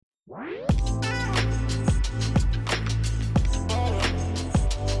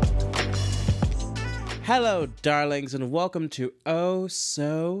Hello, darlings, and welcome to Oh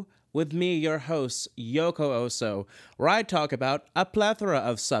So with me, your host, Yoko Oso, where I talk about a plethora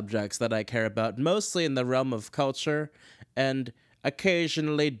of subjects that I care about, mostly in the realm of culture and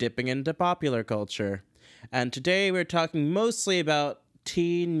occasionally dipping into popular culture. And today we're talking mostly about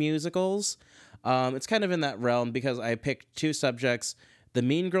teen musicals. It's kind of in that realm because I picked two subjects: the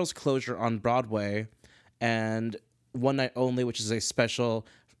Mean Girls closure on Broadway and One Night Only, which was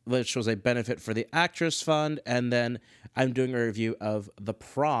a benefit for the Actors Fund, and then I'm doing a review of The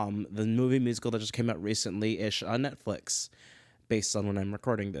Prom, the movie musical that just came out recently-ish on Netflix, based on when I'm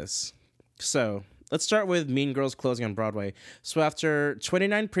recording this. So, let's start with Mean Girls closing on Broadway. So after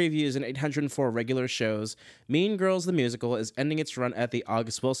 29 previews and 804 regular shows, Mean Girls the musical is ending its run at the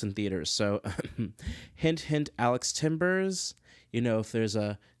August Wilson Theater. So, hint, hint, Alex Timbers. You know, if there's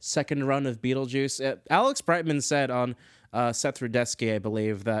a second run of Beetlejuice. Alex Brightman said on Seth Rudetsky, I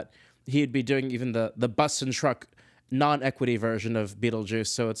believe, that he'd be doing even the bus and truck non-equity version of Beetlejuice.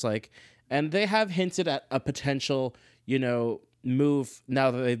 So it's like, and they have hinted at a potential, move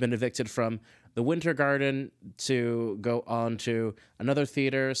now that they've been evicted from the Winter Garden to go on to another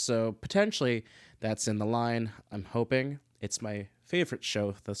theater. So potentially that's in the line. I'm hoping. It's my favorite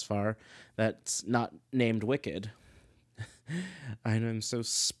show thus far that's not named Wicked. I know, I'm so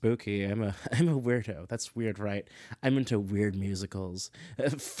spooky. I'm a weirdo. That's weird, right? I'm into weird musicals.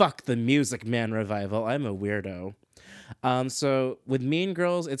 Fuck the Music Man revival. I'm a weirdo. So with Mean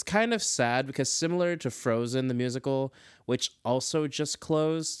Girls, it's kind of sad because similar to Frozen the musical, which also just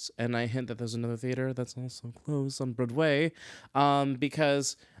closed, and I hint that there's another theater that's also closed on Broadway,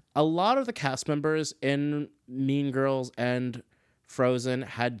 because a lot of the cast members in Mean Girls and Frozen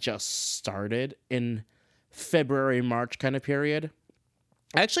had just started in February, March kind of period.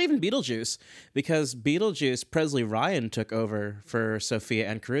 Actually, even Beetlejuice, because Beetlejuice, Presley Ryan took over for Sophia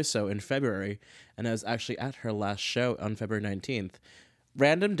Ann Caruso in February, and I was actually at her last show on February 19th.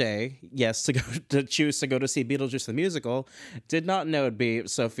 Random day, yes, to choose to go to see Beetlejuice the musical. Did not know it'd be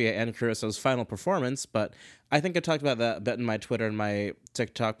Sophia Ann Caruso's final performance, but I think I talked about that a bit in my Twitter and my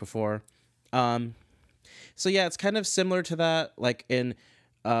TikTok before. So yeah, it's kind of similar to that, like in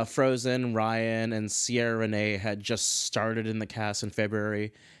Frozen, Ryan and Sierra Renee had just started in the cast in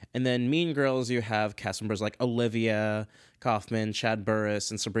February. And then Mean Girls, you have cast members like Olivia Kaufman, Chad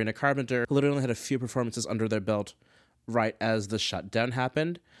Burris, and Sabrina Carpenter, who literally had a few performances under their belt right as the shutdown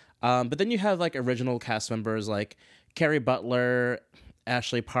happened. But then you have like original cast members like Carrie Butler,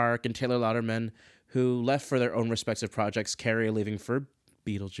 Ashley Park, and Taylor Lauderman, who left for their own respective projects, Carrie leaving for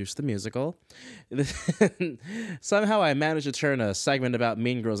Beetlejuice the musical. Somehow I managed to turn a segment about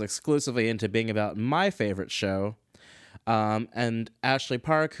Mean Girls exclusively into being about my favorite show. And Ashley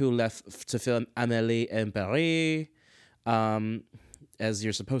Park, who left to film Amélie en Paris, as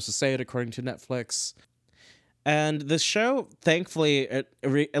you're supposed to say it according to Netflix. And the show, thankfully, at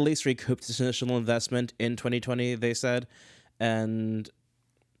least recouped its initial investment in 2020, they said. And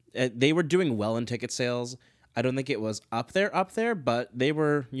they were doing well in ticket sales. I don't think it was up there, but they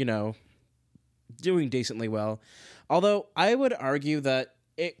were, doing decently well. Although I would argue that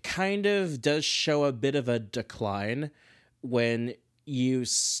it kind of does show a bit of a decline when you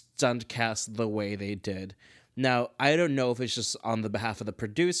stunt cast the way they did. Now, I don't know if it's just on the behalf of the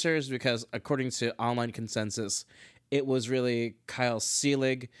producers, because according to online consensus, it was really Kyle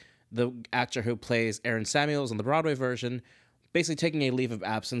Seelig, the actor who plays Aaron Samuels in the Broadway version, basically taking a leave of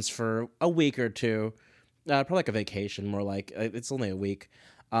absence for a week or two. Probably like a vacation, more like it's only a week.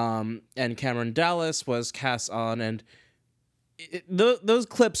 And Cameron Dallas was cast on, and those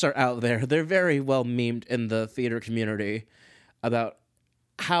clips are out there. They're very well memed in the theater community about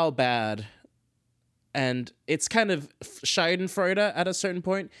how bad, and it's kind of Schadenfreude at a certain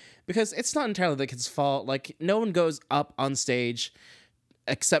point, because it's not entirely the kid's fault. Like, no one goes up on stage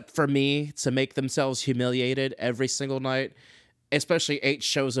except for me to make themselves humiliated every single night. Especially 8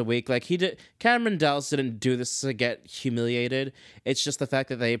 shows a week. Like, Cameron Dallas didn't do this to get humiliated. It's just the fact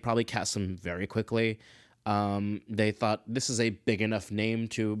that they probably cast him very quickly. They thought this is a big enough name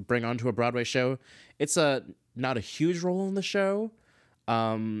to bring onto a Broadway show. It's not a huge role in the show.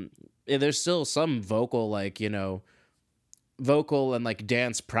 There's still some vocal and like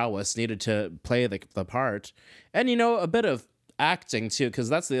dance prowess needed to play the part, and a bit of acting too, because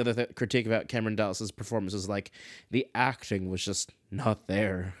that's the other critique about Cameron Dallas's performance, is like the acting was just not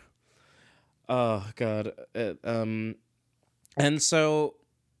there. Oh god. And so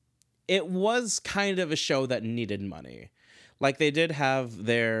it was kind of a show that needed money. Like, they did have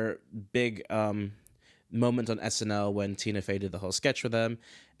their big moment on SNL when Tina Fey did the whole sketch with them.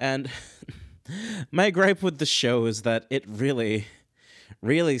 And my gripe with the show is that it really,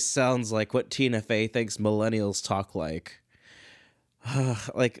 really sounds like what Tina Fey thinks millennials talk like.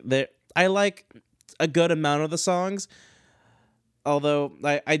 Like, I like a good amount of the songs, although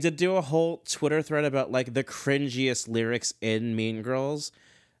I did do a whole Twitter thread about like the cringiest lyrics in Mean Girls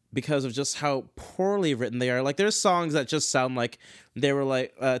because of just how poorly written they are. Like, there's songs that just sound like they were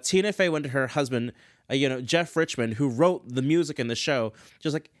like, Tina Fey went to her husband, Jeff Richmond, who wrote the music in the show,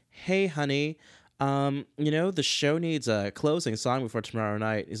 just like, hey, honey, the show needs a closing song before tomorrow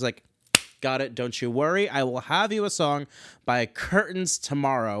night. He's like, got it, don't you worry, I will have you a song by Curtains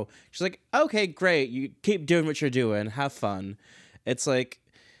tomorrow. She's like, okay, great, you keep doing what you're doing, have fun. It's like,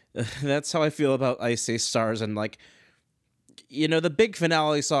 that's how I feel about I Say Stars, and like, the big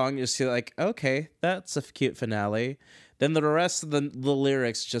finale song, you see like, okay, that's a cute finale. Then the rest of the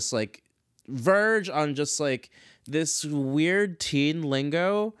lyrics just like verge on just like this weird teen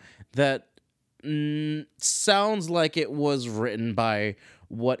lingo that sounds like it was written by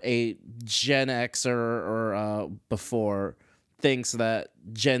what a Gen X or before thinks that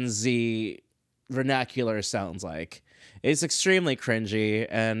Gen Z vernacular sounds like. It's extremely cringy,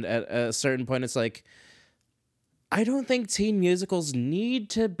 and at a certain point it's like, I don't think teen musicals need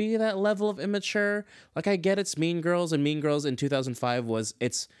to be that level of immature. Like, I get it's Mean Girls, and Mean Girls in 2005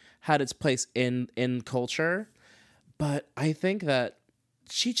 had its place in culture, but I think that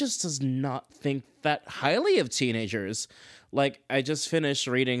she just does not think that highly of teenagers. Like, I just finished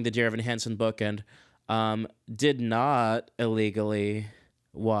reading the Dear Evan Hansen book and did not illegally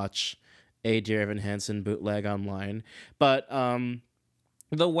watch a Dear Evan Hansen bootleg online, but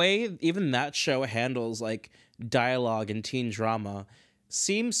the way even that show handles like dialogue and teen drama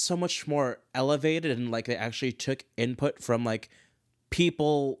seems so much more elevated, and like they actually took input from like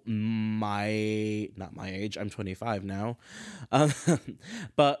people not my age, I'm 25 now,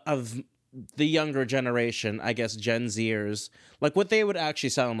 but of the younger generation, I guess Gen Zers, like what they would actually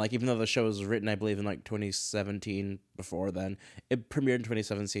sound like, even though the show was written, I believe, in like 2017. Before then, it premiered in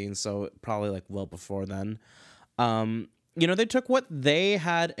 2017, so probably like well before then. They took what they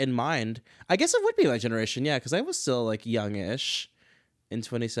had in mind. I guess it would be my generation, yeah, because I was still like youngish in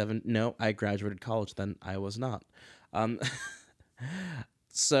 27. No, I graduated college then. I was not.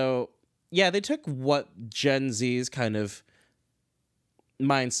 So yeah, they took what Gen Z's kind of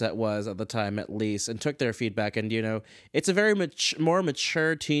mindset was at the time, at least, and took their feedback. And it's a very more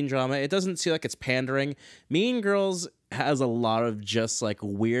mature teen drama. It doesn't seem like it's pandering. Mean Girls has a lot of just like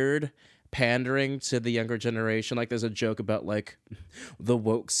weird pandering to the younger generation. Like, there's a joke about like the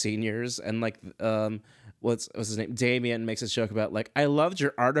woke seniors, and like what's his name, Damien, makes a joke about like, I loved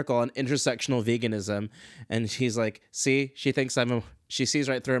your article on intersectional veganism, and he's like, see, she sees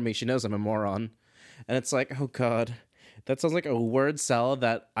right through me, she knows I'm a moron. And it's like, oh god, that sounds like a word salad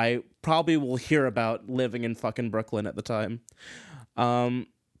that I probably will hear about living in fucking Brooklyn at the time.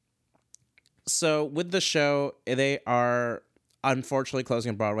 So with the show, they are unfortunately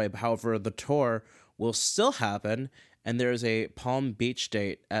closing on Broadway. However, the tour will still happen, and there's a Palm Beach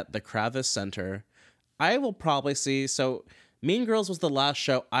date at the Kravis Center. I will probably see. So Mean Girls was the last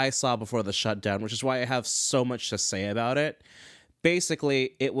show I saw before the shutdown, which is why I have so much to say about it.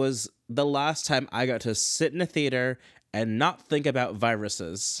 Basically, it was the last time I got to sit in a theater and not think about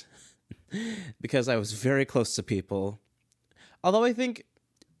viruses because I was very close to people. Although I think,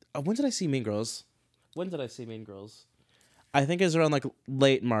 when did I see Mean Girls? I think it was around like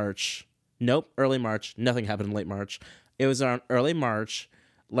late March. Nope, early March. Nothing happened in late March. It was around early March.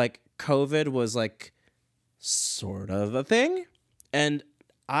 Like, COVID was like sort of a thing. And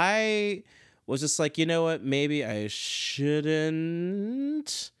I was just like, you know what? Maybe I shouldn't.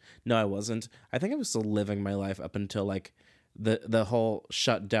 No, I wasn't. I think I was still living my life up until like the whole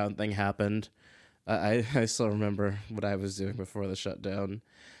shutdown thing happened. I still remember what I was doing before the shutdown.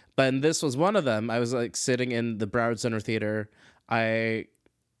 But this was one of them. I was like sitting in the Broward Center Theater.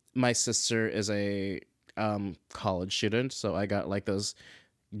 My sister is a college student, so I got like those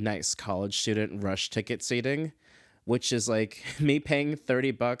nice college student rush ticket seating, which is like me paying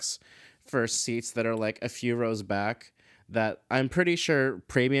 $30 for seats that are like a few rows back. That I'm pretty sure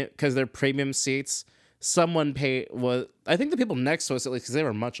premium, because they're premium seats. Someone paid, I think the people next to us, at least because they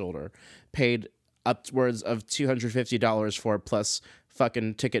were much older, paid upwards of $250 for, plus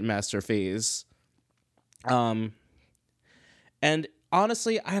fucking Ticketmaster fees. And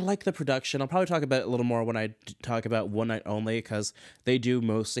honestly, I like the production. I'll probably talk about it a little more when I talk about One Night Only, because they do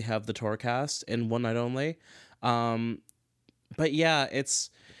mostly have the tour cast in One Night Only. But yeah,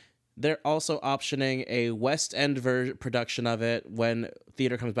 they're also optioning a West End production of it when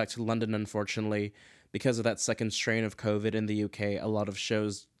theater comes back to London, unfortunately, because of that second strain of COVID in the UK, a lot of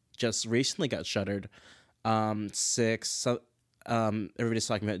shows just recently got shuttered. Six, so, everybody's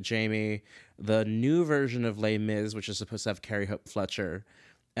talking about Jamie, the new version of Les Mis, which is supposed to have Carrie Hope Fletcher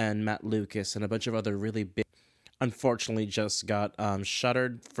and Matt Lucas and a bunch of other really big, unfortunately just got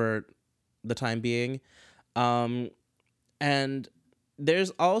shuttered for the time being. And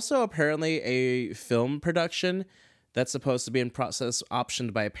there's also apparently a film production that's supposed to be in process,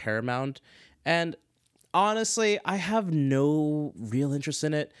 optioned by Paramount. And honestly, I have no real interest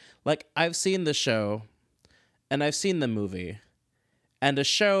in it. Like, I've seen the show and I've seen the movie. And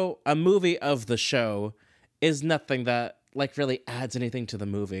a movie of the show is nothing that like really adds anything to the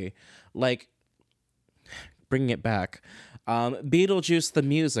movie. Like, bringing it back, Beetlejuice the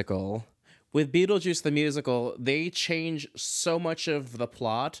musical. With Beetlejuice the musical, they change so much of the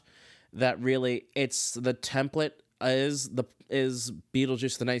plot that really it's the template is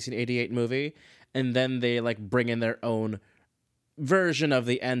Beetlejuice the 1988 movie, and then they like bring in their own version of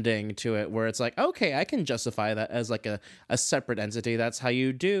the ending to it, where it's like, okay, I can justify that as like a separate entity. That's how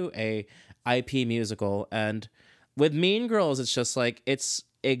you do a IP musical. And with Mean Girls, it's just like it's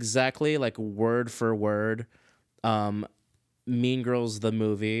exactly like word for word Mean Girls the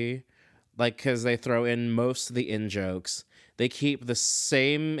movie, like, because they throw in most of the in jokes. They keep the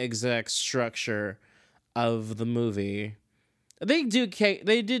same exact structure of the movie. They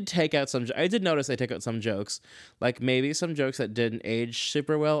did take out some. I did notice they take out some jokes, like maybe some jokes that didn't age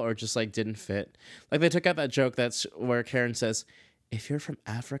super well or just like didn't fit. Like they took out that joke that's where Karen says, "If you're from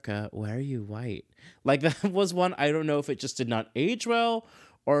Africa, why are you white?" Like that was one. I don't know if it just did not age well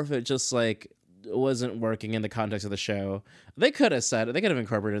or if it just like wasn't working in the context of the show. They could have said it. They could have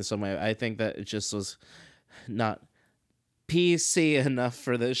incorporated it in some way. I think that it just was not PC enough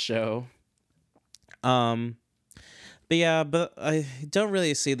for this show. But yeah, but I don't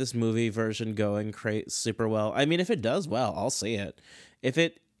really see this movie version going super well. I mean, if it does well, I'll see it. If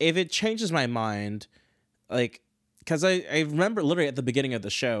it changes my mind, like, because I remember literally at the beginning of the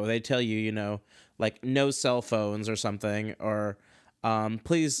show, they tell you, you know, like no cell phones or something, or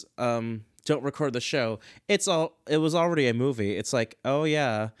please don't record the show. It was already a movie. It's like, oh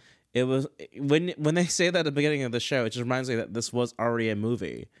yeah, it was when they say that at the beginning of the show, it just reminds me that this was already a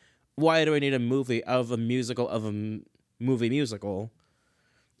movie. Why do I need a movie of a musical of a movie musical?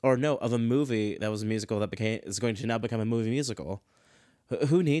 Or no, of a movie that was a musical that is going to now become a movie musical?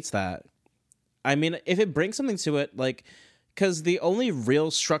 Who needs that? I mean, if it brings something to it, like, because the only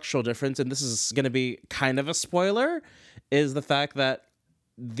real structural difference, and this is going to be kind of a spoiler, is the fact that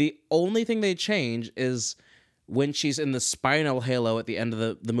the only thing they change is when she's in the spinal halo at the end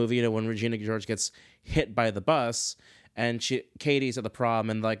of the movie, you know, when Regina George gets hit by the bus, and Katie's at the prom,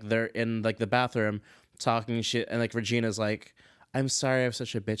 and like they're in like the bathroom talking shit, and like Regina's like, "I'm sorry I was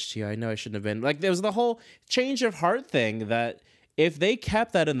such a bitch to you. I know I shouldn't have been." Like there was the whole change of heart thing that if they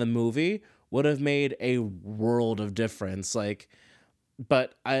kept that in the movie would have made a world of difference. Like,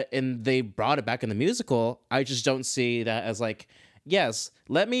 and they brought it back in the musical. I just don't see that as like, yes,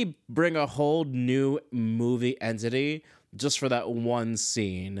 let me bring a whole new movie entity just for that one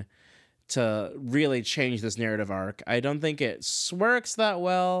scene to really change this narrative arc. I don't think it works that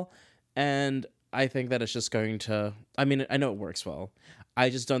well, and I think that it's just going to... I mean, I know it works well. I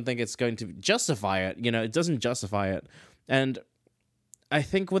just don't think it's going to justify it. You know, it doesn't justify it. And I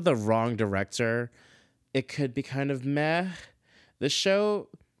think with the wrong director, it could be kind of meh. The show...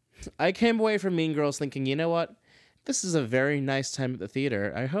 I came away from Mean Girls thinking, you know what? This is a very nice time at the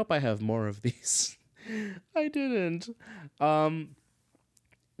theater. I hope I have more of these. I didn't.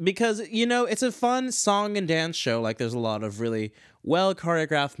 Because, you know, it's a fun song and dance show. Like, there's a lot of really well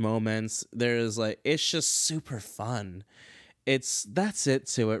choreographed moments. There's like, it's just super fun. That's it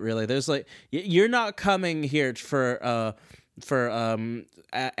to it, really. There's like, you're not coming here for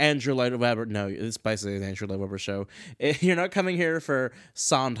Andrew Lloyd Webber. No, it's basically an Andrew Lloyd Webber show. You're not coming here for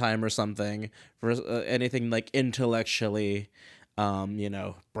Sondheim or something, for anything like intellectually, you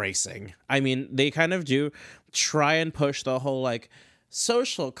know, bracing. I mean, they kind of do try and push the whole like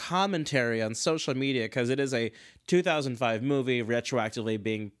social commentary on social media, because it is a 2005 movie retroactively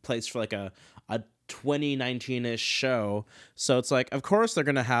being placed for like a 2019-ish show. So it's like, of course they're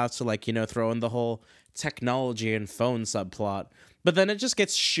gonna have to like, you know, throw in the whole technology and phone subplot, but then it just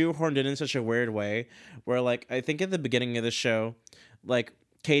gets shoehorned in such a weird way where, like, I think at the beginning of the show, like,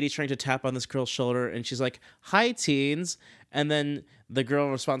 Katie's trying to tap on this girl's shoulder and she's like, "Hi, teens," and then the girl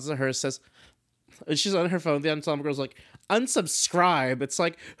responds to her, says, she's on her phone, the ensemble girl's like, "Unsubscribe." It's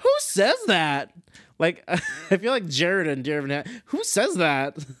like, who says that? Like, I feel like Jared and Dear Evan, who says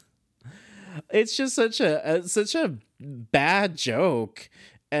that? It's just such a bad joke.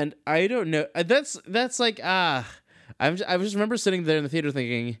 And I don't know. That's like I just remember sitting there in the theater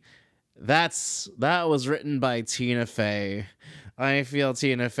thinking, that was written by Tina Fey. I feel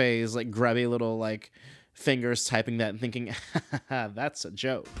Tina Fey's like grubby little like fingers typing that and thinking, that's a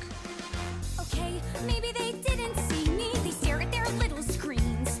joke. Okay, maybe they didn't see me. They stare at their little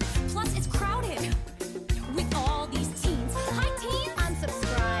screens. Plus, it's crowded with all these teens. Hi, teens.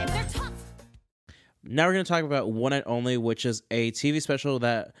 Unsubscribe. They're tough. Now we're going to talk about One Night Only, which is a TV special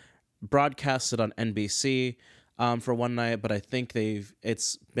that broadcasted on NBC for one night, but I think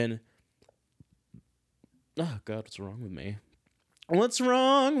it's been... Oh, God, what's wrong with me? What's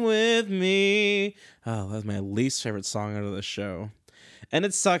wrong with me? Oh, that's my least favorite song out of the show. And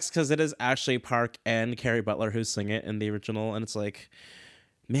it sucks because it is Ashley Park and Carrie Butler who sing it in the original, and it's like,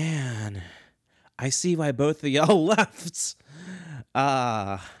 man, I see why both of y'all left.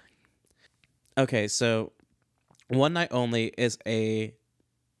 Okay, so One Night Only is a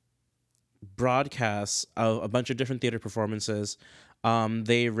broadcast of a bunch of different theater performances.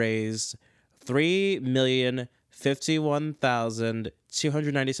 They raised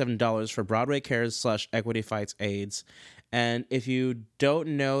 $3,051,297 for Broadway Cares / Equity Fights AIDS. And if you don't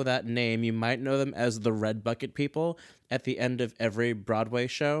know that name, you might know them as the Red Bucket People at the end of every Broadway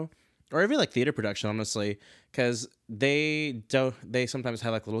show, or every like theater production, honestly, because they sometimes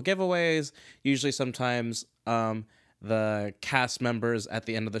have like little giveaways. Usually, sometimes the cast members at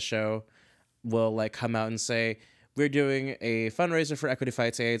the end of the show will like come out and say, we're doing a fundraiser for Equity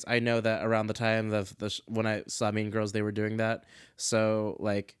Fights AIDS. I know that around the time of when I saw Mean Girls, they were doing that. So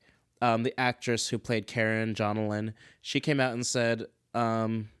like the actress who played Karen Jonalyn, she came out and said,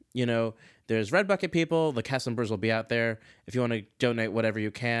 there's Red Bucket People. The cast members will be out there if you want to donate whatever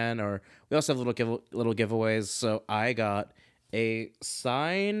you can. Or we also have little giveaways. So I got a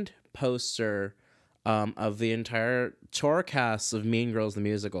signed poster of the entire tour cast of Mean Girls the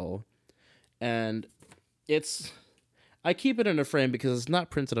musical, and I keep it in a frame because it's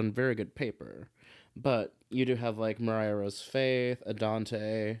not printed on very good paper. But you do have like Mariah Rose Faith,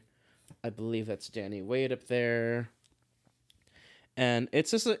 Adante, I believe that's Danny Wade up there. And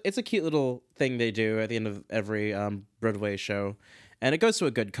it's just it's a cute little thing they do at the end of every Broadway show. And it goes to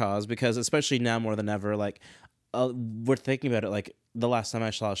a good cause because especially now more than ever, like we're thinking about it, like the last time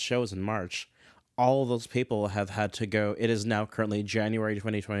I saw a show was in March. All of those people have had to go. It is now currently January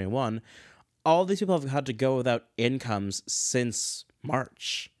 2021. All these people have had to go without incomes since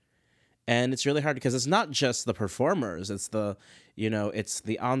March. And it's really hard because it's not just the performers. It's it's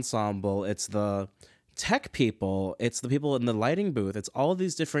the ensemble. It's the tech people. It's the people in the lighting booth. It's all of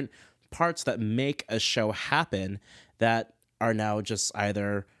these different parts that make a show happen that are now just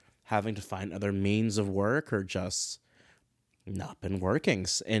either having to find other means of work or just not been working.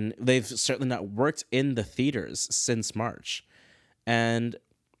 And they've certainly not worked in the theaters since March. And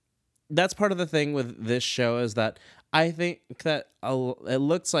that's part of the thing with this show is that I think that it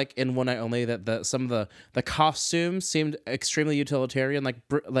looks like in One Night Only that some of the costumes seemed extremely utilitarian.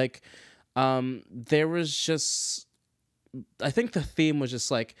 There was just, I think the theme was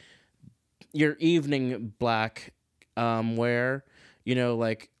just like your evening black wear,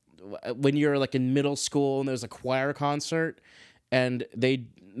 like when you're like in middle school and there's a choir concert and they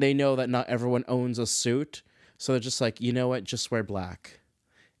know that not everyone owns a suit. So they're just like, you know what, just wear black.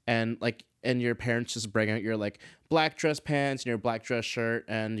 And your parents just bring out your like black dress pants and your black dress shirt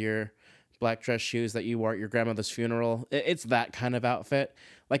and your black dress shoes that you wore at your grandmother's funeral. It's that kind of outfit.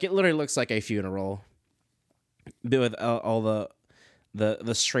 Like it literally looks like a funeral, with all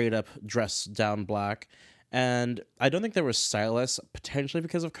the straight up dress down black. And I don't think there were stylists, potentially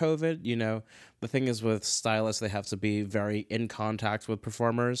because of COVID. The thing is with stylists, they have to be very in contact with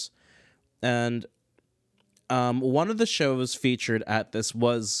performers. And one of the shows featured at this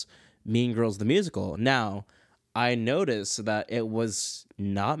was Mean Girls the musical. Now, I noticed that it was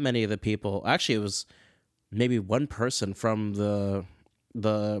not many of the people. Actually, it was maybe one person from the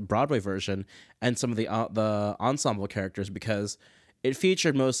Broadway version and some of the ensemble characters, because it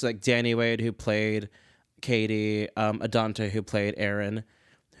featured mostly like Danny Wade, who played Katie, Adante, who played Aaron,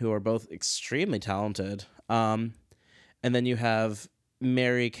 who are both extremely talented. And then you have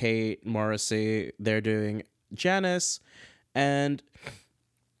Mary-Kate Morrissey. They're doing Janice, and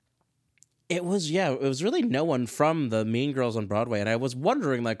it was really no one from the Mean Girls on Broadway. And I was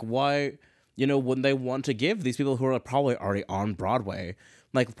wondering like why, wouldn't they want to give these people who are probably already on Broadway,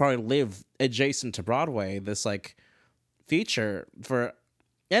 like probably live adjacent to Broadway, this like feature for.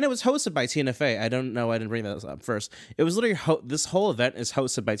 And it was hosted by Tina Fey. I don't know. I didn't bring that up first. It was literally this whole event is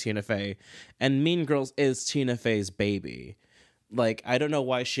hosted by Tina Fey, and Mean Girls is Tina Fey's baby. Like, I don't know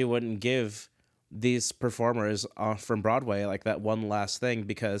why she wouldn't give these performers from Broadway like that one last thing,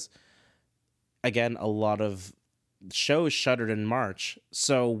 because again, a lot of shows shuttered in March.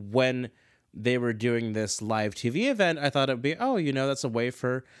 So when they were doing this live TV event, I thought it'd be, that's a way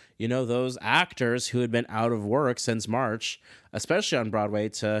for, those actors who had been out of work since March, especially on Broadway,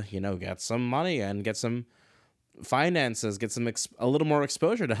 to, get some money and get some finances, get some a little more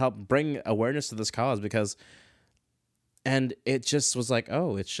exposure to help bring awareness to this cause. And it just was like,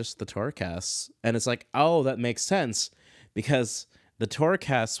 oh, it's just the tour casts. And it's like, oh, that makes sense, because the tour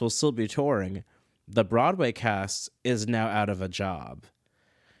casts will still be touring. The Broadway cast is now out of a job.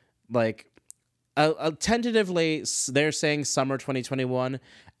 Like, tentatively, they're saying summer 2021.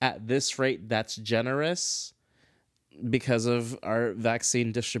 At this rate, that's generous because of our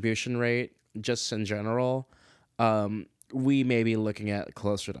vaccine distribution rate, just in general. We may be looking at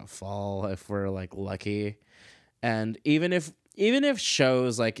closer to fall if we're like lucky. And even if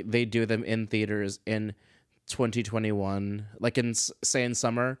shows like they do them in theaters in 2021, like in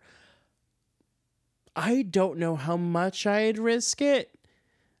summer, I don't know how much I'd risk it.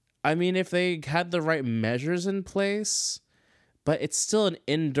 I mean, if they had the right measures in place, but it's still an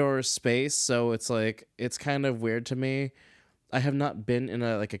indoor space, so it's like, it's kind of weird to me. I have not been in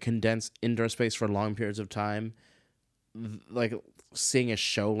a condensed indoor space for long periods of time, like seeing a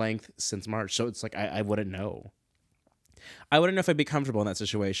show length since March. So it's like, I wouldn't know. I wouldn't know if I'd be comfortable in that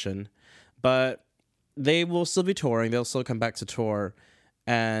situation, but they will still be touring. They'll still come back to tour.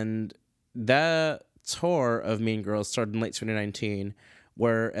 And that tour of Mean Girls started in late 2019,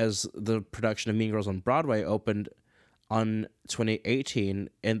 whereas the production of Mean Girls on Broadway opened on 2018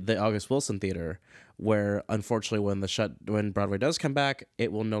 in the August Wilson Theater, where unfortunately when Broadway does come back, it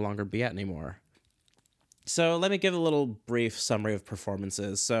will no longer be at anymore. So let me give a little brief summary of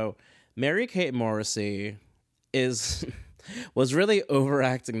performances. So Mary-Kate Morrissey was really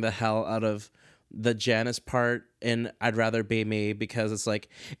overacting the hell out of the Janice part in I'd Rather Be Me, because it's like,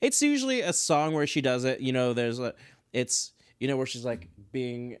 it's usually a song where she does it, where she's like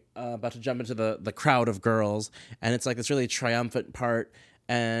being about to jump into the crowd of girls, and it's like this really triumphant part,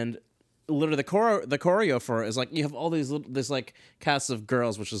 and literally the choreo for it is like, you have all this like cast of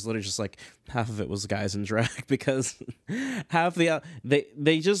girls, which is literally just like half of it was guys in drag, because half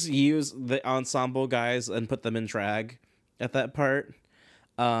they just use the ensemble guys and put them in drag at that part,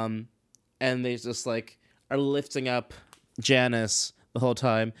 and they just like are lifting up Janice the whole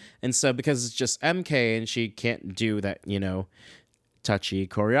time. And so because it's just MK and she can't do that, touchy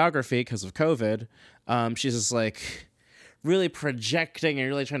choreography because of COVID, she's just like really projecting and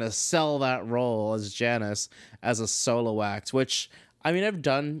really trying to sell that role as Janice as a solo act, which, I mean, I've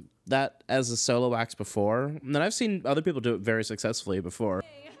done that as a solo act before, and then I've seen other people do it very successfully before.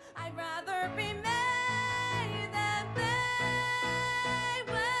 I'd rather be made than they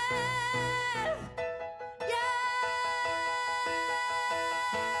will. Yeah.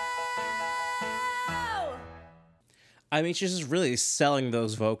 I mean, she's just really selling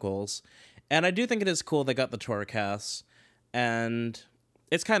those vocals, and I do think it is cool they got the tour cast, and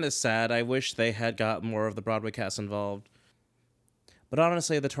it's kind of sad. I wish they had got more of the Broadway cast involved. But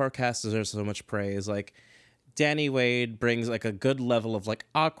honestly, the tour cast deserves so much praise. Like, Danny Wade brings like a good level of like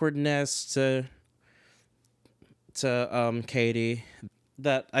awkwardness to Katie,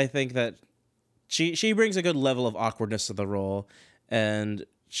 that I think that she brings a good level of awkwardness to the role, and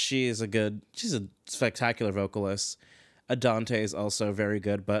she's a spectacular vocalist. Adante is also very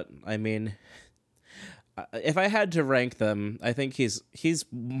good, but I mean, if I had to rank them, I think he's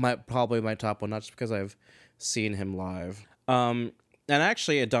probably my top one, not just because I've seen him live. And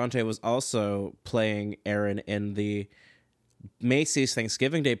actually, Adante was also playing Aaron in the Macy's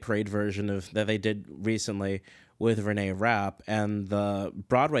Thanksgiving Day Parade version that they did recently with Renee Rapp and the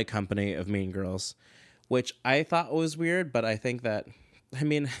Broadway company of Mean Girls, which I thought was weird, but I think that, I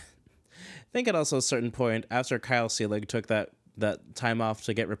mean, I think at also a certain point, after Kyle Seelig took that time off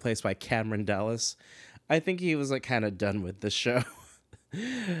to get replaced by Cameron Dallas, I think he was like kind of done with the show.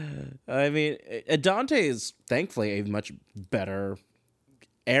 I mean, Adante is thankfully a much better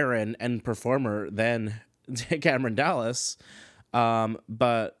Aaron and performer than Cameron Dallas,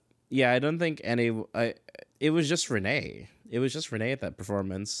 but yeah, I don't think it was just Renee. It was just Renee at that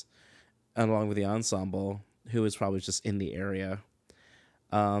performance, along with the ensemble, who was probably just in the area.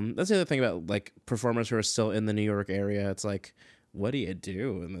 That's the other thing about like performers who are still in the New York area. It's like, what do you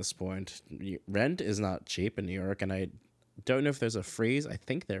do in this point? Rent is not cheap in New York, and I don't know if there's a freeze. I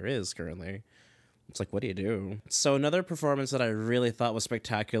think there is currently. It's like, what do you do? So another performance that I really thought was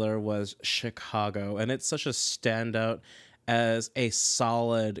spectacular was Chicago, and it's such a standout as a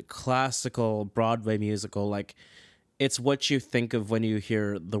solid classical Broadway musical. Like, it's what you think of when you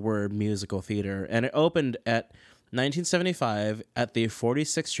hear the word musical theater. And it opened at 1975 at the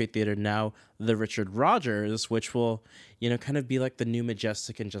 46th Street Theater, now the Richard Rogers, which will, kind of be like the new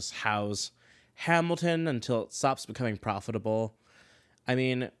Majestic and just house Hamilton until it stops becoming profitable. I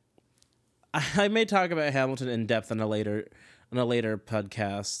mean, I may talk about Hamilton in depth in a later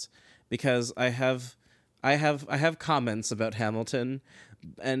podcast, because I have comments about Hamilton,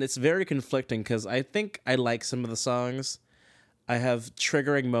 and it's very conflicting because I think I like some of the songs. I have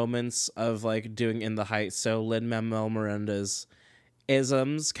triggering moments of like doing In the Heights, so Lin-Manuel Miranda's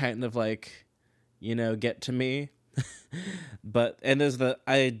isms kind of like, get to me.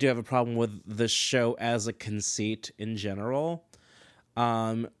 I do have a problem with the show as a conceit in general.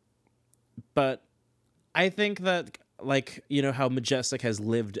 But I think that, like, how Majestic has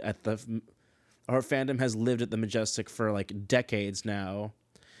lived or fandom has lived at the Majestic for like decades now.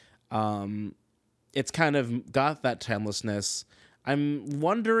 It's kind of got that timelessness. I'm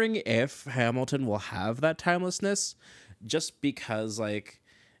wondering if Hamilton will have that timelessness, just because, like,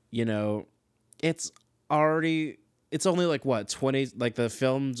 it's only like what, 20, like the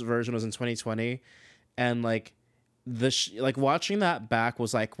film's version was in 2020, and like watching that back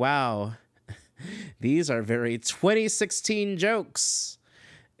was like, wow, these are very 2016 jokes.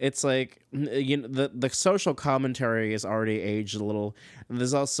 It's like, the social commentary is already aged a little.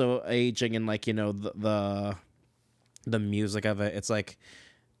 There's also aging in, like, the music of it. It's like,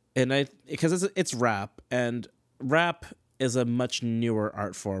 because it's rap, and rap is a much newer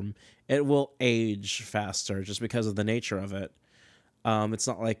art form. It will age faster just because of the nature of it. It's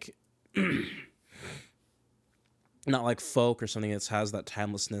not like not like folk or something that has that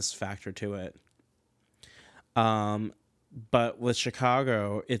timelessness factor to it. But with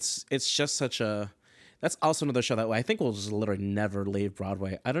Chicago, it's just that's also another show that I think will just literally never leave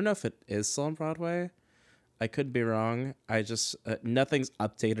Broadway. I don't know if it is still on Broadway. I could be wrong. I just nothing's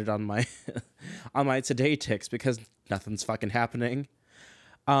updated on my on my Today ticks because nothing's fucking happening.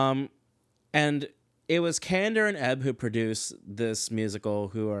 And it was Kander and Ebb who produced this musical,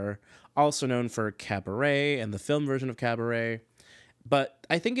 who are also known for Cabaret and the film version of Cabaret. But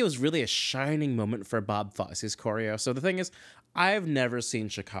I think it was really a shining moment for Bob Fosse's choreo. So the thing is, I've never seen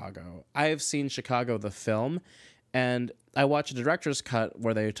Chicago. I've seen Chicago the film, and I watched a director's cut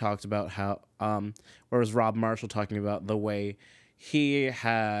where they talked about how, where was Rob Marshall talking about the way he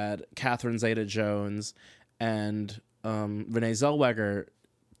had Catherine Zeta-Jones and Renee Zellweger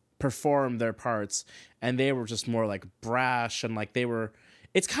perform their parts, and they were just more like brash, and like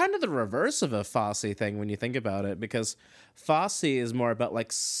it's kind of the reverse of a Fosse thing when you think about it, because Fosse is more about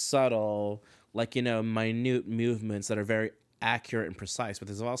like subtle, like, minute movements that are very accurate and precise, but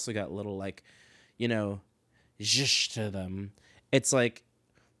there's also got little, like, zhish to them. It's like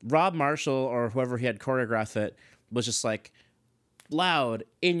Rob Marshall or whoever he had choreographed it was just like loud,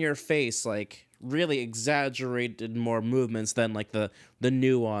 in your face, like really exaggerated more movements than like the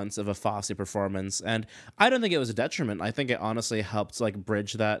nuance of a Fosse performance. And I don't think it was a detriment. I think it honestly helped like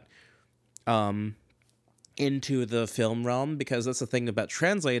bridge that into the film realm, because that's the thing about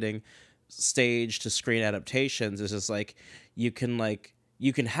translating stage to screen adaptations, is just like you can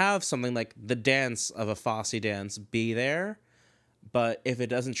have something like the dance of a Fosse dance be there, but if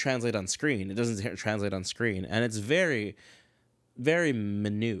it doesn't translate on screen, it doesn't translate on screen. And it's very, very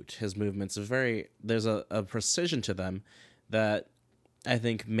minute. His movements are there's a precision to them that I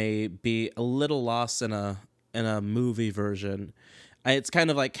think may be a little lost in a movie version. It's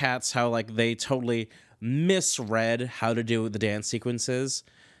kind of like Cats, how like they totally misread how to do the dance sequences,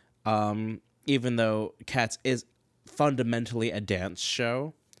 even though Cats is fundamentally a dance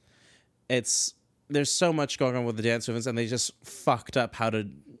show. There's so much going on with the dance movements, and they just fucked up how to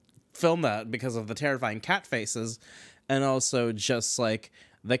film that because of the terrifying cat faces, and also just like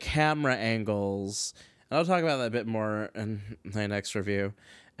the camera angles. And I'll talk about that a bit more in my next review.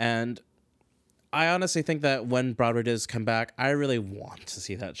 And I honestly think that when Broadway does come back, I really want to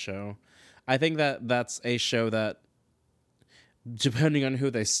see that show. I think that that's a show that, depending on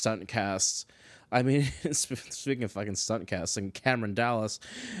who they stunt cast, I mean, speaking of fucking stunt casting, Cameron Dallas,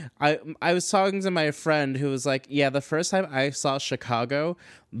 I was talking to my friend who was like, yeah, the first time I saw Chicago,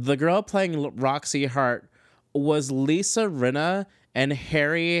 the girl playing Roxy Hart was Lisa Rinna and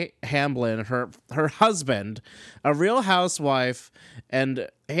Harry Hamblin, her husband. A Real Housewife and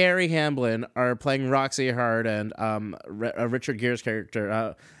Harry Hamblin are playing Roxy Hart and Richard Gere's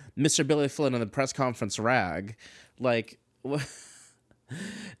character, Mr. Billy Flynn, on the press conference rag. Like,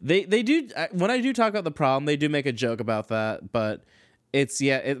 they do, when I do talk about the Prom, they do make a joke about that, but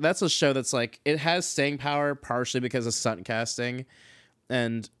that's a show that's like, it has staying power partially because of stunt casting,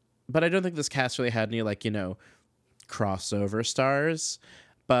 but I don't think this cast really had any, like, crossover stars,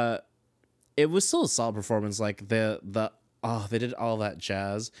 but it was still a solid performance. Like they did all that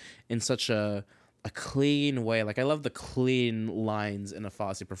jazz in such a clean way. Like I love the clean lines in a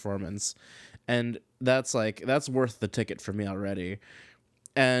Fosse performance, and that's worth the ticket for me already.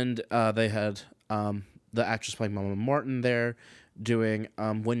 And they had the actress playing Mama Morton there doing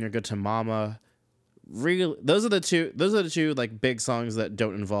When You're Good to Mama. Really, those are the two like big songs that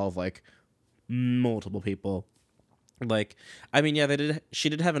don't involve like multiple people. Like, I mean, yeah, she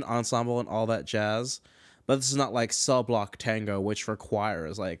did have an ensemble and all that jazz, but this is not like Cell Block Tango, which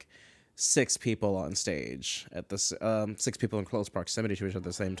requires like 6 people on stage at this 6 people in close proximity to each other at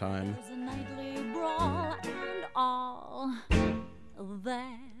the same time. There's a nightly brawl and all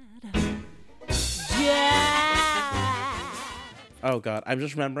that Oh god, I'm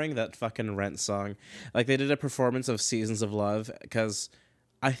just remembering that fucking Rent song. Like they did a performance of Seasons of Love because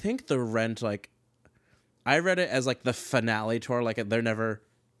I think the Rent, like, I read it as like the finale tour, like they're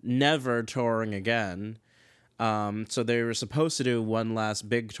never touring again. So they were supposed to do one last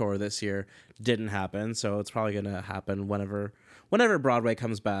big tour this year, didn't happen. So it's probably gonna happen whenever Broadway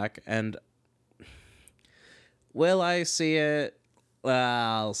comes back. And will I see it? Well,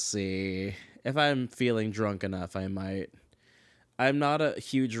 I'll see. If I'm feeling drunk enough, I might. I'm not a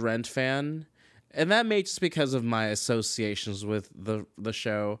huge Rent fan, and that may just because of my associations with the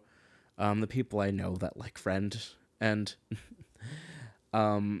show, the people I know that like Friend, and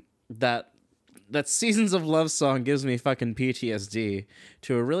that Seasons of Love song gives me fucking PTSD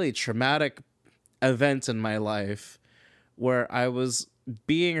to a really traumatic event in my life where I was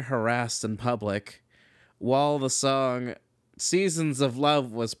being harassed in public while the song Seasons of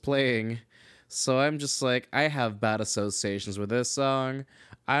Love was playing. So I'm just like, I have bad associations with this song.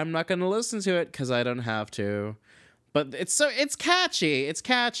 I'm not going to listen to it because I don't have to. But it's catchy. It's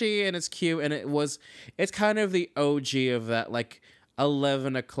catchy and it's cute. And it's kind of the OG of that like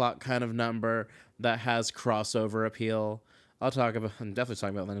 11 o'clock kind of number that has crossover appeal. I'm definitely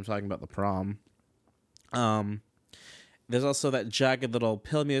talking about that. I'm talking about the Prom. There's also that Jagged Little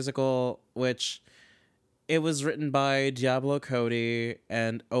Pill musical, which it was written by Diablo Cody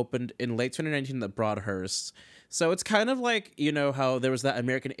and opened in late 2019 at Broadhurst. So it's kind of like, you know, how there was that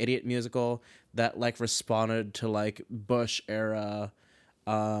American Idiot musical that like responded to like Bush era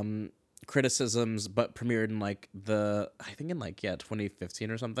criticisms, but premiered in like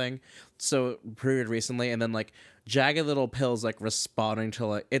 2015 or something. So premiered recently, and then like Jagged Little Pills like responding to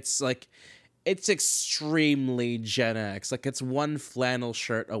like it's extremely Gen X. Like it's one flannel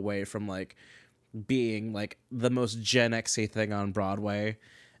shirt away from like being like the most Gen X-y thing on Broadway.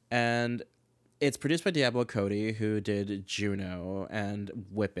 And it's produced by Diablo Cody, who did Juno and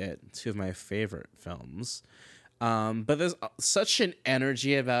Whip It, 2 of my favorite films. But there's such an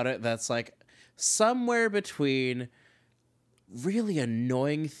energy about it that's like somewhere between really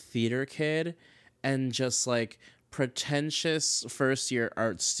annoying theater kid and just like pretentious first year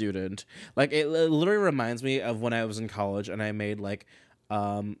art student. Like it literally reminds me of when I was in college and I made like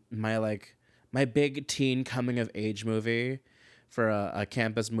my big teen coming of age movie for a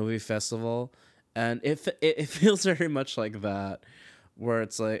campus movie festival, and it feels very much like that, where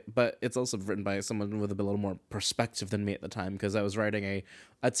it's like, but it's also written by someone with a little more perspective than me at the time, because I was writing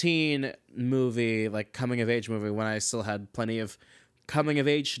a teen movie, like coming of age movie, when I still had plenty of coming of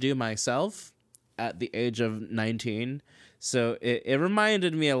age to do myself at the age of 19. So it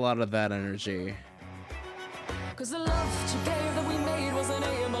reminded me a lot of that energy. 'Cause the love you gave that we made wasn't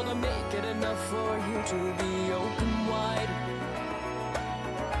able to make it enough for you to be open wide.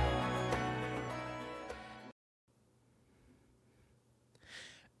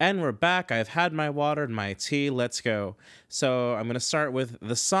 And we're back. I've had my water and my tea. Let's go. So I'm going to start with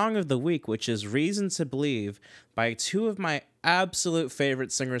the song of the week, which is Reason to Believe by 2 of my absolute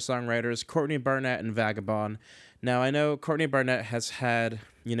favorite singer-songwriters, Courtney Barnett and Vagabond. Now, I know Courtney Barnett has had,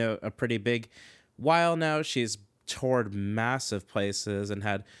 you know, a pretty big while now. She's toured massive places and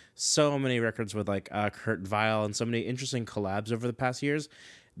had so many records with like Kurt Weill and so many interesting collabs over the past years.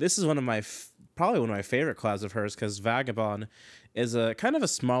 This is probably one of my favorite collabs of hers, because Vagabond is a kind of a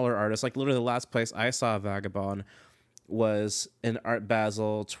smaller artist. Like literally the last place I saw Vagabond was in Art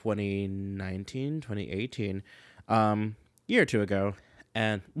Basel 2018, year or two ago.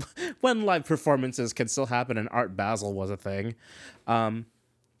 And when live performances can still happen and Art Basel was a thing.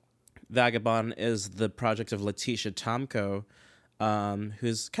 Vagabond is the project of Letitia Tomko,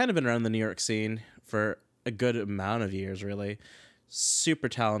 who's kind of been around the New York scene for a good amount of years, really. Super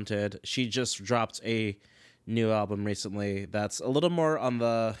talented. She just dropped a new album recently that's a little more on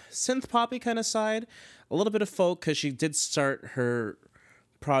the synth poppy kind of side, a little bit of folk, because she did start her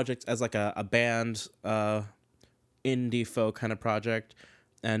project as like a band indie folk kind of project,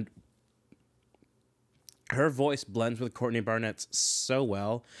 and her voice blends with Courtney Barnett's so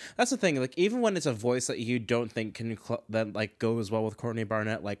well. That's the thing. Like, even when it's a voice that you don't think that like goes well with Courtney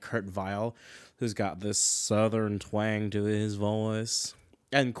Barnett, like Kurt Vile, who's got this southern twang to his voice,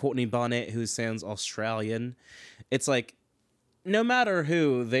 and Courtney Barnett, who sounds Australian, it's like no matter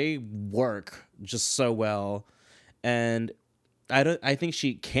who, they work just so well. And I think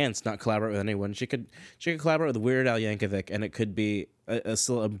she can't not collaborate with anyone. She could collaborate with Weird Al Yankovic, and it could be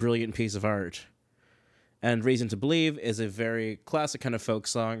still a brilliant piece of art. And Reason to Believe is a very classic kind of folk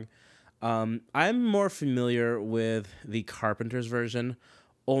song. I'm more familiar with the Carpenters version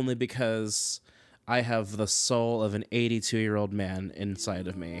only because I have the soul of an 82-year-old man inside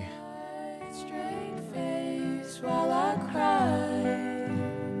of me. Straight face while I cry.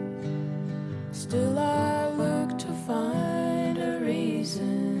 Still I look to find a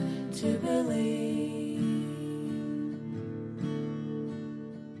reason to believe.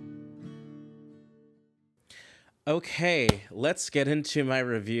 Okay, let's get into my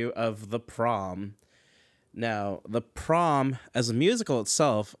review of The Prom. Now, The Prom, as a musical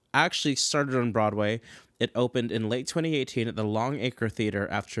itself, actually started on Broadway. It opened in late 2018 at the Longacre Theater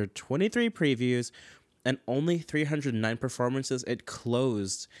after 23 previews and only 309 performances. It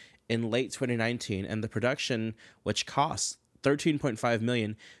closed in late 2019, and the production, which cost $13.5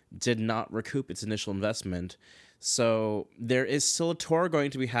 million, did not recoup its initial investment. So there is still a tour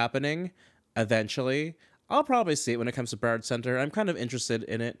going to be happening eventually. I'll probably see it when it comes to Bard Center. I'm kind of interested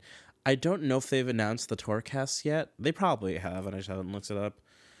in it. I don't know if they've announced the tour cast yet. They probably have, and I just haven't looked it up.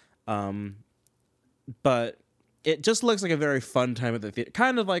 But it just looks like a very fun time at the theater.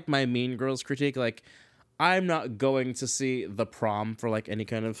 Kind of like my Mean Girls critique. Like, I'm not going to see The Prom for like any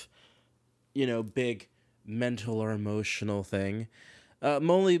kind of, big mental or emotional thing.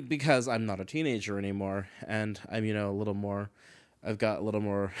 Only because I'm not a teenager anymore, and I'm, I've got a little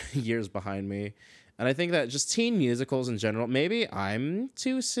more years behind me. And I think that just teen musicals in general, maybe I'm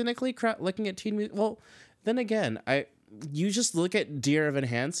too cynically looking at teen music. Well, then again, you just look at Dear Evan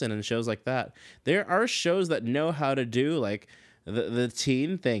Hansen and shows like that. There are shows that know how to do like the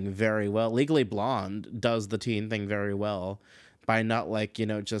teen thing very well. Legally Blonde does the teen thing very well by not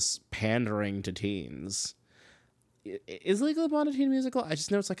just pandering to teens. Is Legally Blonde a teen musical? I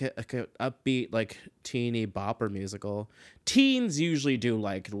just know it's like a upbeat, like teeny bopper musical. Teens usually do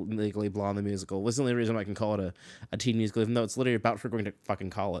like Legally Blonde the musical. Was the only reason I can call it a teen musical, even though it's literally about her going to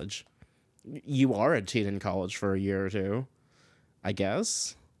fucking college. You are a teen in college for a year or two, I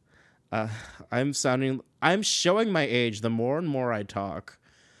guess. I'm showing my age the more and more I talk.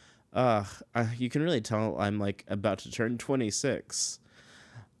 You can really tell I'm like about to turn 26.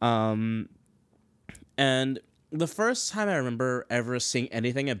 And the first time I remember ever seeing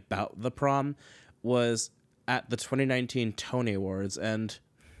anything about The Prom was at the 2019 Tony Awards. And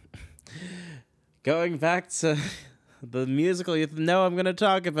going back to the musical you know I'm going to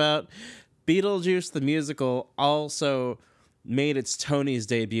talk about, Beetlejuice the musical also made its Tony's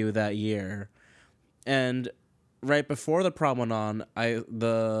debut that year. And right before The Prom went on,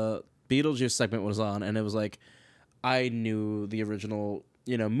 the Beetlejuice segment was on, and it was like, I knew the original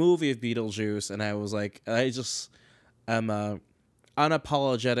movie of Beetlejuice, and I was like, I just am a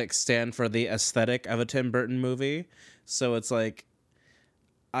unapologetic stand for the aesthetic of a Tim Burton movie. So it's like,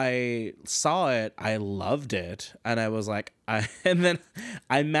 I saw it, I loved it, and I was like, and then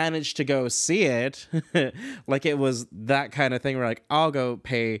I managed to go see it. Like, it was that kind of thing where like, I'll go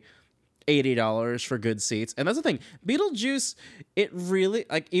pay $80 for good seats. And that's the thing, Beetlejuice, it really,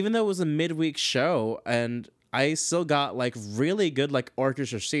 like, even though it was a midweek show, and I still got like really good like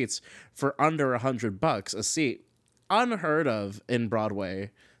orchestra seats for under $100 a seat. Unheard of in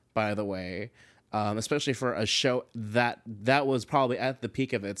Broadway, by the way. Especially for a show that was probably at the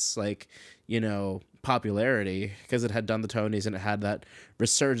peak of its like, popularity, because it had done the Tonys and it had that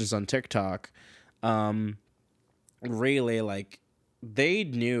resurgence on TikTok. Really, like, they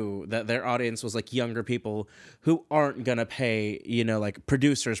knew that their audience was like younger people who aren't gonna pay, like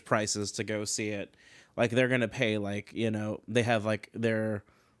producers' prices to go see it. Like, they're going to pay, like, they have, like, their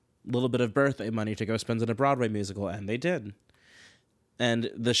little bit of birthday money to go spend on a Broadway musical, and they did.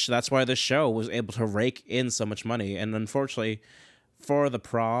 And that's why the show was able to rake in so much money. And unfortunately, for The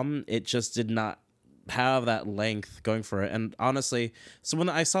Prom, it just did not have that length going for it. And honestly, so when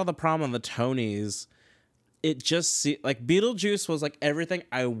I saw The Prom on the Tonys, it just like Beetlejuice was like everything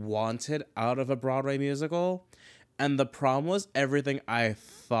I wanted out of a Broadway musical. And The Prom was everything I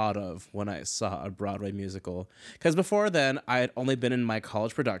thought of when I saw a Broadway musical. Because before then, I had only been in my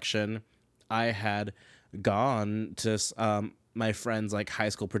college production. I had gone to my friends' like high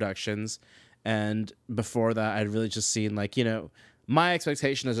school productions, And before that, I'd really just seen like, my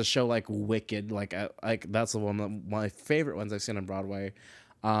expectation is a show like Wicked, like that's the one my favorite ones I've seen on Broadway.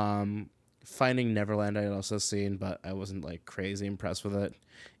 Finding Neverland I'd also seen, but I wasn't like crazy impressed with it.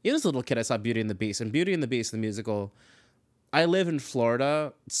 Even as a little kid, I saw Beauty and the Beast, and Beauty and the Beast, the musical. I live in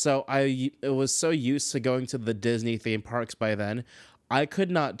Florida, so I was so used to going to the Disney theme parks by then. I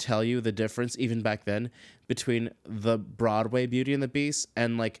could not tell you the difference even back then between the Broadway Beauty and the Beast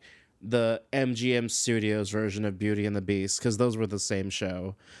and like the MGM Studios version of Beauty and the Beast, because those were the same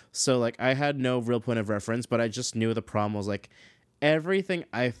show. So like I had no real point of reference, but I just knew the Prom was like everything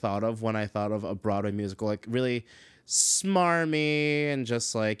I thought of when I thought of a Broadway musical, like really smarmy and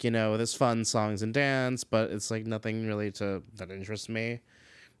just like, there's fun songs and dance, but it's like nothing really that interests me.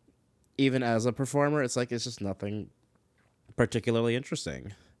 Even as a performer, it's like, it's just nothing particularly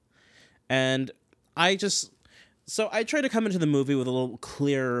interesting. And so I try to come into the movie with a little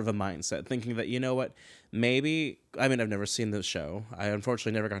clearer of a mindset, thinking that, what, maybe, I've never seen this show. I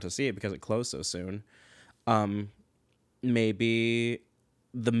unfortunately never got to see it because it closed so soon. Maybe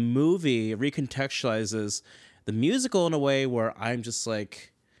the movie recontextualizes the musical in a way where I'm just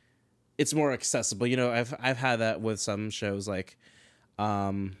like, it's more accessible. I've had that with some shows like,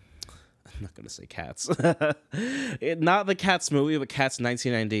 I'm not going to say Cats. Not the Cats movie, but Cats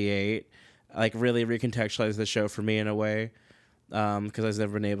 1998, like really recontextualized the show for me in a way. Because I've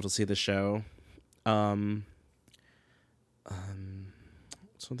never been able to see the show. What's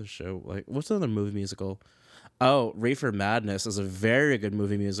another show? Like, what's another movie musical? Oh, Reefer Madness is a very good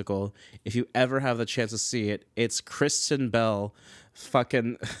movie musical. If you ever have the chance to see it, it's Kristen Bell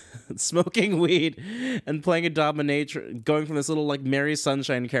fucking smoking weed and playing a dominatrix, going from this little like Mary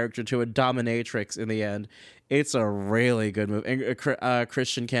Sunshine character to a dominatrix in the end. It's a really good movie. And,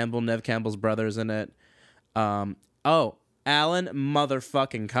 Christian Campbell, Nev Campbell's brother's in it. Alan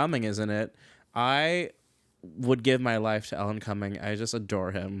motherfucking Cumming is in it. I would give my life to Alan Cumming. I just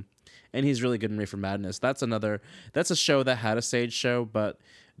adore him. And he's really good in Reefer Madness. That's a show that had a stage show, but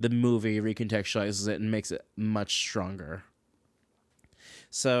the movie recontextualizes it and makes it much stronger.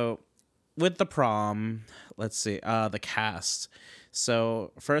 So with the Prom, let's see, the cast.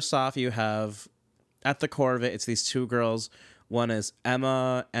 So first off, you have, at the core of it, it's these two girls. One is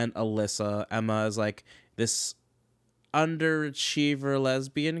Emma and Alyssa. Emma is like this underachiever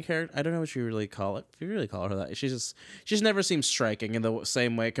lesbian character. I don't know what you really call it. If you really call her that, she's never seemed striking in the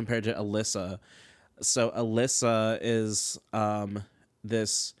same way compared to Alyssa. So Alyssa is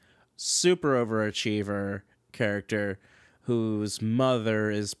this super overachiever character whose mother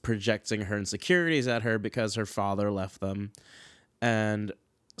is projecting her insecurities at her because her father left them. And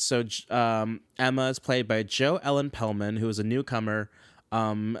so Emma is played by Jo Ellen Pellman, who is a newcomer,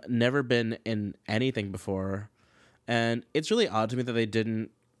 never been in anything before. And it's really odd to me that they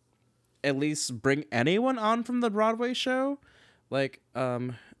didn't at least bring anyone on from the Broadway show. Like,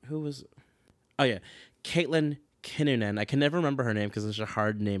 who was... Oh, yeah. Caitlin Kinnunen. I can never remember her name because it's a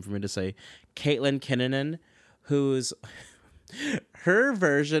hard name for me to say. Caitlin Kinnunen, who's... her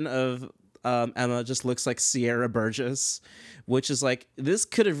version of Emma just looks like Sierra Burgess, which is like, this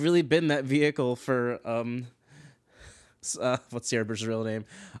could have really been that vehicle for... what's Sierra Burgess' real name?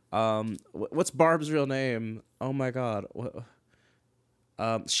 What's Barb's real name? Oh my god.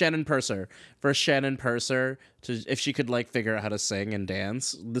 Shannon Purser. For Shannon Purser, if she could like figure out how to sing and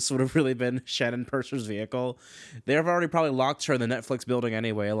dance, this would have really been Shannon Purser's vehicle. They've already probably locked her in the Netflix building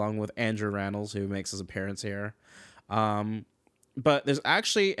anyway, along with Andrew Rannells, who makes his appearance here. But there's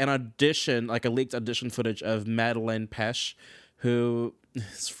actually an audition, like a leaked audition footage of Madeleine Pesch, who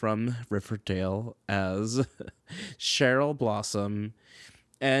is from Riverdale as Cheryl Blossom.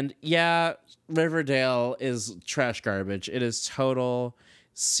 And yeah, Riverdale is trash garbage. It is total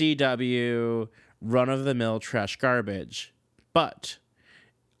CW, run-of-the-mill trash garbage. But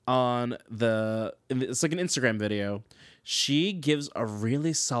it's like an Instagram video, she gives a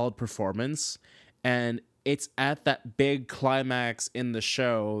really solid performance, and it's at that big climax in the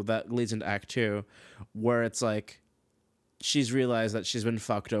show that leads into Act 2, where it's like she's realized that she's been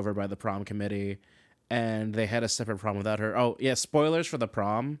fucked over by the prom committee, and they had a separate prom without her. Oh, yeah, spoilers for the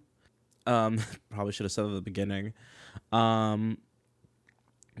prom. Probably should have said at the beginning. But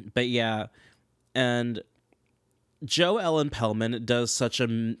yeah, and Jo Ellen Pellman does such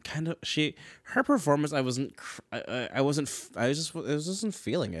a kind of her performance. I wasn't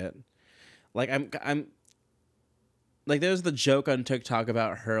feeling it. Like I'm like, there's the joke on TikTok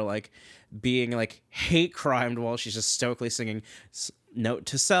about her like being like hate crimed while she's just stoically singing "Note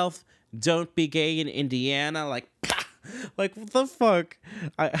to Self: Don't be gay in Indiana." Like, like what the fuck?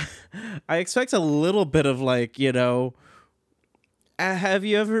 I expect a little bit of like, Have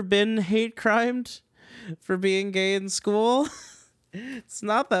you ever been hate crimed for being gay in school? It's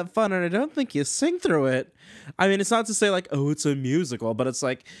not that fun, and I don't think you sing through it. I mean, it's not to say like, oh, it's a musical, but it's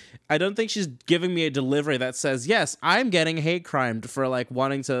like, I don't think she's giving me a delivery that says, yes, I'm getting hate crimed for like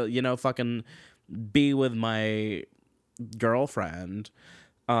wanting to, fucking be with my girlfriend.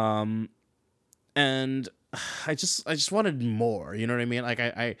 And I just wanted more, you know what I mean? Like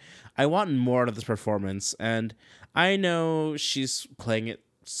I want more out of this performance, and I know she's playing it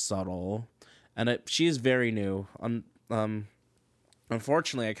subtle, and she's very new.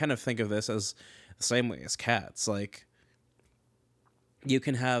 Unfortunately, I kind of think of this as the same way as Cats. Like, you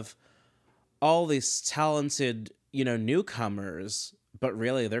can have all these talented, newcomers, but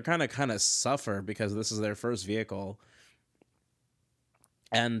really they're kind of suffer because this is their first vehicle.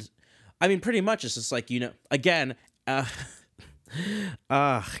 And I mean, pretty much it's just like, again, god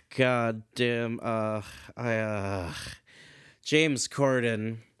damn, James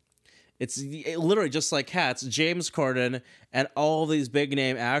Corden. It's literally just like Cats. James Corden and all these big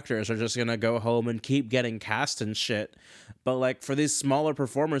name actors are just gonna go home and keep getting cast and shit. But like for these smaller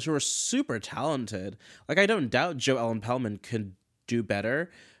performers who are super talented, like I don't doubt Joe Ellen Pellman could do better.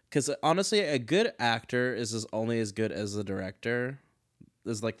 Because honestly, a good actor is only as good as the director.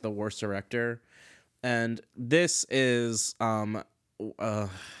 Is like the worst director, and this is Ryan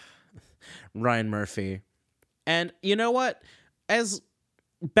Murphy. And you know what? As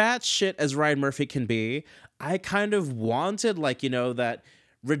batshit as Ryan Murphy can be, I kind of wanted, like, that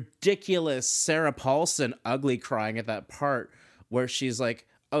ridiculous Sarah Paulson ugly crying at that part where she's like,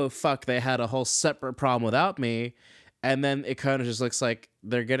 oh fuck, they had a whole separate prom without me, and then it kind of just looks like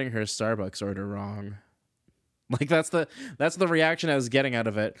they're getting her Starbucks order wrong. Like that's the reaction I was getting out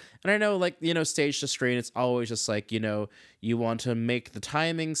of it. And I know, like, stage to screen, it's always just like, you want to make the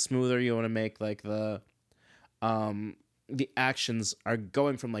timing smoother, you want to make like the actions are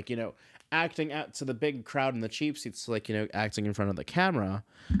going from like, acting out to the big crowd in the cheap seats to like, acting in front of the camera,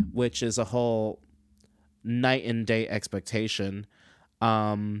 which is a whole night and day expectation.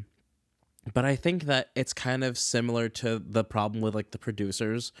 But I think that it's kind of similar to the problem with like the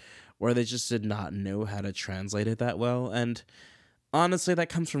producers, where they just did not know how to translate it that well. And honestly, that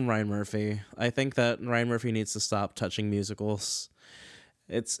comes from Ryan Murphy. I think that Ryan Murphy needs to stop touching musicals.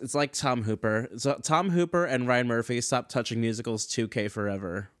 It's like Tom Hooper. So Tom Hooper and Ryan Murphy stop touching musicals 2K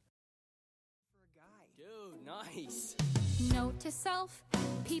forever. Dude, nice. Note to self,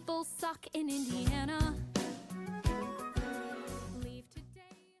 people suck in Indiana. Leave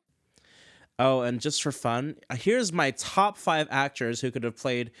today. Oh, and just for fun, here's my top 5 actors who could have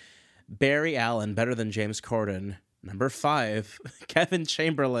played Barry Allen better than James Corden. Number 5, Kevin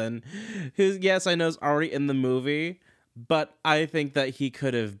Chamberlain, who, yes, I know is already in the movie, but I think that he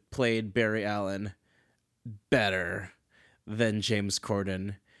could have played Barry Allen better than James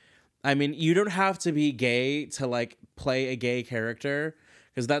Corden. I mean, you don't have to be gay to, like, play a gay character,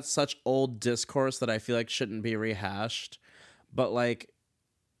 because that's such old discourse that I feel like shouldn't be rehashed. But, like,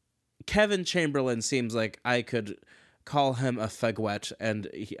 Kevin Chamberlain seems like I could call him a fagwet, and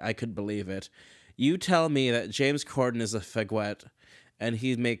I could believe it. You tell me that James Corden is a fagwet, and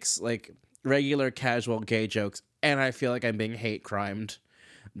he makes, like, regular casual gay jokes, and I feel like I'm being hate crimed.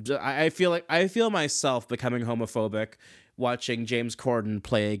 I feel myself becoming homophobic watching James Corden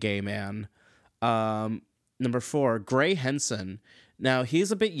play a gay man. Number 4, Gray Henson. Now,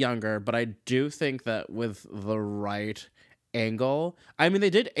 he's a bit younger, but I do think that with the right angle, I mean,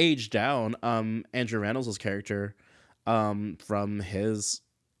 they did age down Andrew Rannells' character from his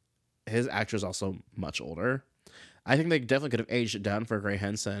actor's also much older. I think they definitely could have aged it down for Gray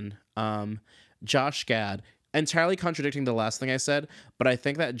Henson. Josh Gad, entirely contradicting the last thing I said, but I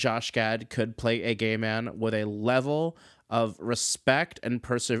think that Josh Gad could play a gay man with a level of respect and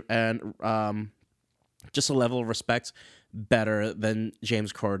just a level of respect better than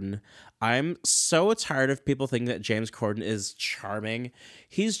James Corden. I'm so tired of people thinking that James Corden is charming.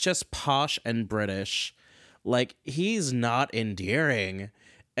 He's just posh and British. Like, he's not endearing,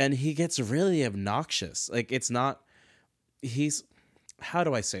 and he gets really obnoxious. Like, how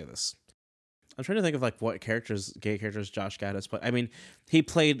do I say this? I'm trying to think of like what gay characters Josh Gad has played. I mean, he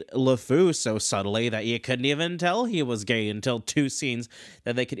played LeFou so subtly that you couldn't even tell he was gay until 2 scenes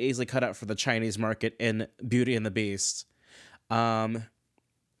that they could easily cut out for the Chinese market in Beauty and the Beast.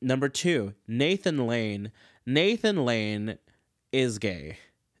 Number 2, Nathan Lane. Nathan Lane is gay.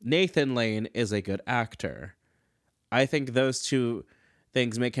 Nathan Lane is a good actor. I think those 2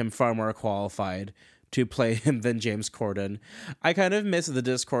 things make him far more qualified. to play him than James Corden. I kind of miss the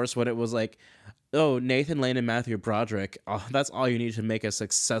discourse when it was like, oh, Nathan Lane and Matthew Broderick, oh, that's all you need to make a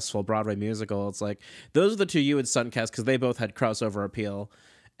successful Broadway musical. It's like, those are the two you would stunt cast because they both had crossover appeal.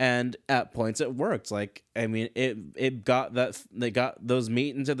 And at points it worked. Like, I mean, it got that, they got those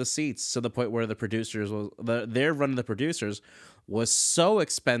meat into the seats to the point where the producers their run of the producers was so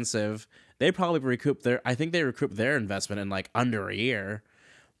expensive. They probably recouped I think they recouped their investment in like under a year.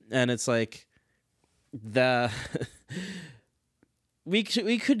 And it's like, we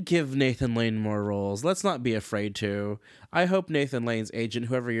could give Nathan Lane more roles. Let's not be afraid to. I hope Nathan Lane's agent,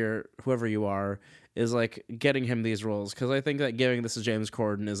 whoever you are, is like getting him these roles, because I think that giving this to James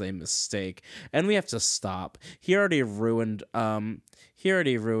Corden is a mistake, and we have to stop. He already ruined Into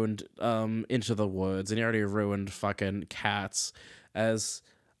the Woods, and he already ruined fucking Cats as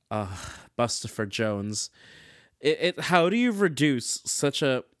Bustopher Jones. How do you reduce such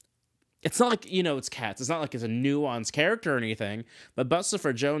a... It's not like, it's Cats. It's not like it's a nuanced character or anything, but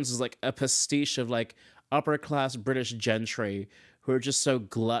Bustopher Jones is like a pastiche of like upper class British gentry who are just so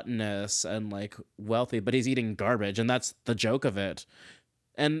gluttonous and like wealthy, but he's eating garbage, and that's the joke of it.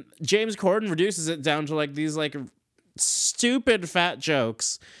 And James Corden reduces it down to like these like stupid fat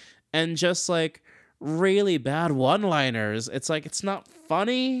jokes and just like really bad one-liners. It's like, it's not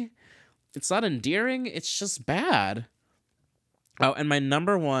funny, it's not endearing, it's just bad. Oh, and my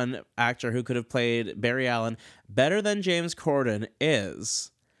number one actor who could have played Barry Allen better than James Corden is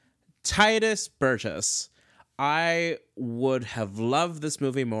Titus Burgess. I would have loved this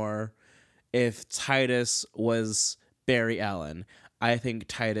movie more if Titus was Barry Allen. I think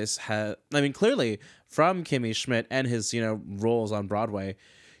Titus clearly from Kimmy Schmidt and his, roles on Broadway,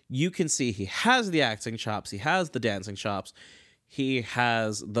 you can see he has the acting chops, he has the dancing chops, he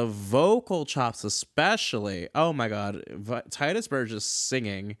has the vocal chops especially. Oh my God, Titus Burgess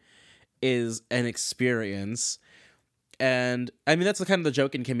singing is an experience. And I mean, that's the kind of the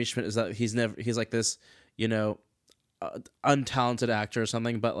joke in Kimmy Schmidt, is that he's like this, untalented actor or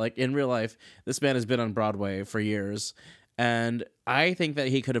something, but like in real life, this man has been on Broadway for years, and I think that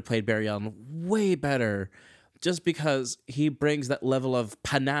he could have played Barry Allen way better, just because he brings that level of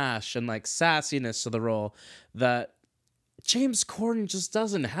panache and like sassiness to the role that James Corden just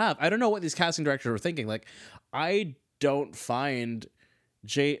doesn't have. I don't know what these casting directors were thinking. Like, I don't find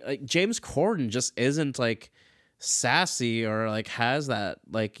James Corden just isn't like sassy or like has that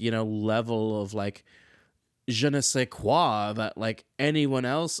like, level of like je ne sais quoi that like anyone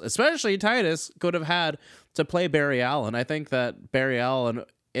else, especially Titus, could have had to play Barry Allen. I think that Barry Allen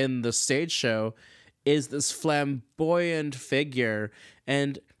in the stage show is this flamboyant figure.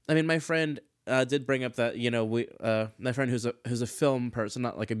 And I mean, my friend did bring up that, my friend who's a film person,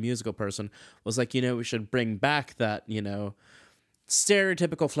 not like a musical person, was like, we should bring back that,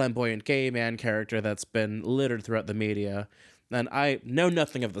 stereotypical flamboyant gay man character that's been littered throughout the media. And I know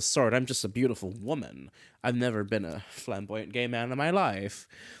nothing of the sort. I'm just a beautiful woman. I've never been a flamboyant gay man in my life.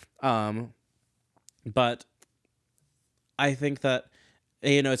 But I think that,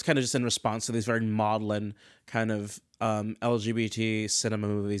 it's kind of just in response to these very maudlin kind of LGBT cinema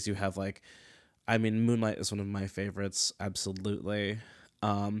movies. You have like, I mean, Moonlight is one of my favorites, absolutely.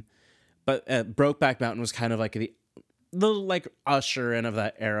 But Brokeback Mountain was kind of like the like usher in of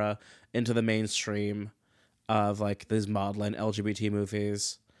that era into the mainstream of like these maudlin LGBT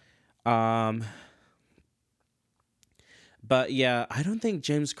movies. But yeah, I don't think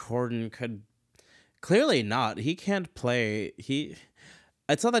James Corden could. Clearly not. He can't play.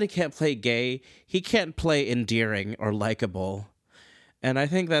 It's not that he can't play gay. He can't play endearing or likable. And I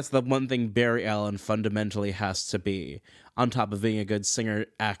think that's the one thing Barry Allen fundamentally has to be, on top of being a good singer,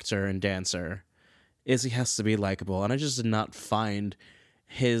 actor, and dancer, is he has to be likable. And I just did not find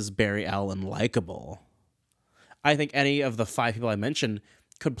his Barry Allen likable. I think any of the 5 people I mentioned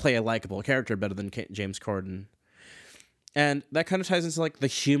could play a likable character better than James Corden. And that kind of ties into like the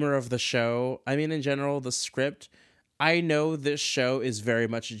humor of the show. I mean, in general, the script, I know this show is very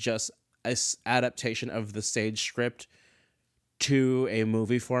much just an adaptation of the stage script to a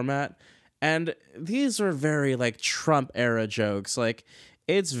movie format. And these are very like Trump era jokes. Like,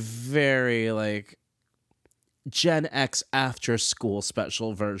 it's very like Gen X after school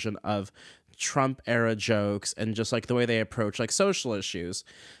special version of Trump era jokes, and just like the way they approach like social issues.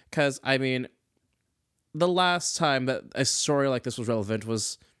 Because I mean, the last time that a story like this was relevant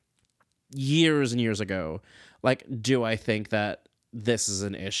was years and years ago. Like, do I think that this is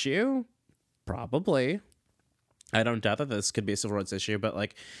an issue? Probably. I don't doubt that this could be a civil rights issue, but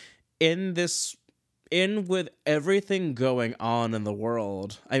like with everything going on in the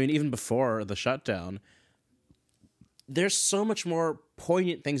world, I mean, even before the shutdown, there's so much more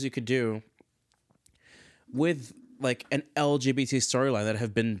poignant things you could do with like an LGBT storyline that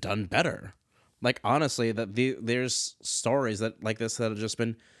have been done better. Like, honestly, there's stories that like this that have just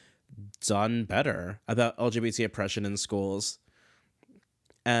been done better about LGBT oppression in schools.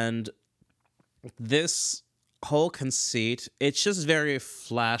 And this whole conceit, it's just very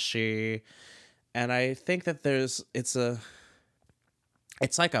flashy. And I think that it's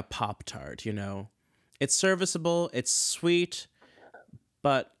like a Pop-Tart, you know? It's serviceable, it's sweet,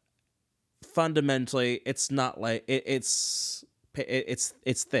 but fundamentally it's not like it's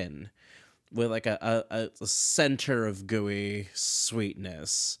thin with like a center of gooey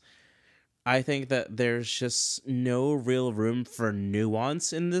sweetness. I think that there's just no real room for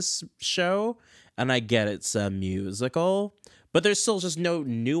nuance in this show, and I get it's a musical, but there's still just no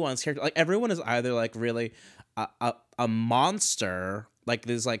nuance here. Like, everyone is either like really a monster, like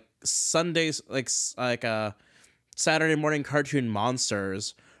these like Sundays, like Saturday morning cartoon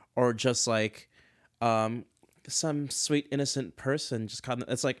monsters, or just like some sweet innocent person just caught.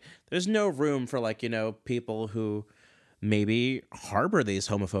 It's like there's no room for, like, you know, people who maybe harbor these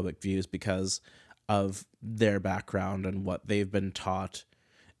homophobic views because of their background and what they've been taught.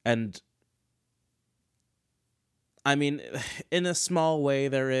 And I mean, in a small way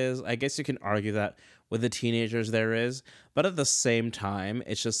there is. I guess you can argue that with the teenagers there is, but at the same time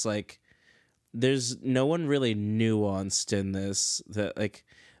it's just like there's no one really nuanced in this, that like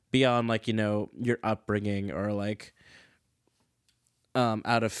beyond, like, you know, your upbringing or like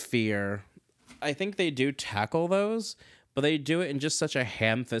out of fear. I think they do tackle those, but they do it in just such a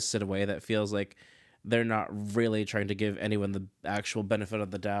ham-fisted way that feels like they're not really trying to give anyone the actual benefit of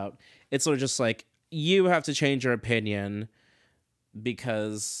the doubt. It's sort of just like, you have to change your opinion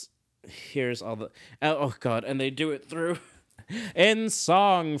because here's all the... Oh, God. And they do it through... in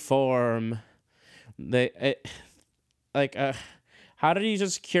song form. How did you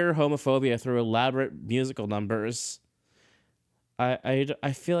just cure homophobia through elaborate musical numbers?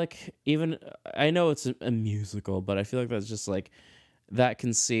 I feel like, even... I know it's a musical, but I feel like that's just like... that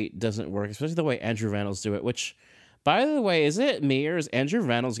conceit doesn't work, especially the way Andrew Rannells do it, which... By the way, is it me or is Andrew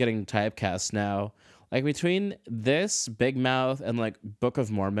Rannells getting typecast now? Like, between this, Big Mouth, and like Book of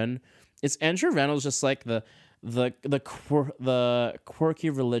Mormon, is Andrew Rannells just like the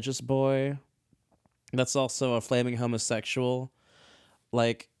quirky religious boy that's also a flaming homosexual?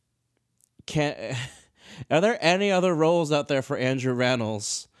 Like, are there any other roles out there for Andrew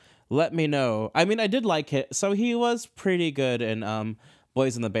Rannells? Let me know. I mean, I did like it. So he was pretty good in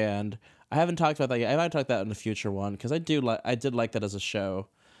Boys in the Band. I haven't talked about that yet. I might talk about that in a future one because I did like that as a show.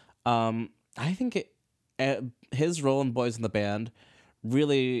 I think his role in Boys in the Band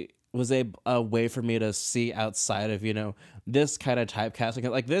really was a way for me to see outside of, you know, this kind of typecasting.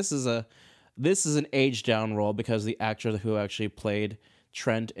 Like, this is an aged down role because the actor who actually played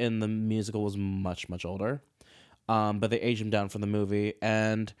Trent in the musical was much, much older. But they aged him down from the movie,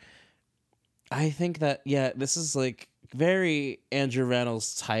 and I think that, yeah, this is like very Andrew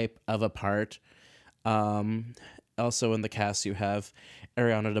Rannells type of a part. Also in the cast you have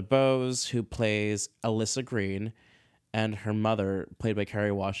Ariana DeBose, who plays Alyssa Green, and her mother, played by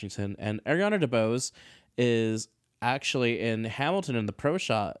Kerry Washington. And Ariana DeBose is actually in Hamilton in the Pro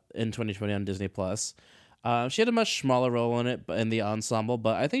Shot in 2020 on Disney+. She had a much smaller role in it, but in the ensemble,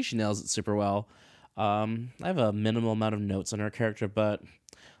 but I think she nails it super well. I have a minimal amount of notes on her character, but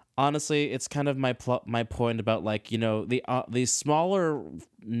honestly, it's kind of my point about, like, you know, these smaller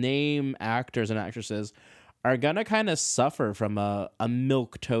name actors and actresses are gonna kind of suffer from a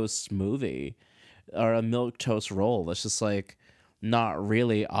milquetoast movie or a milquetoast role that's just like not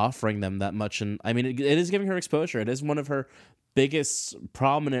really offering them that much. And I mean, it is giving her exposure. It is one of her biggest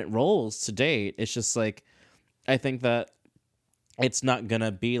prominent roles to date. It's just like, I think that it's not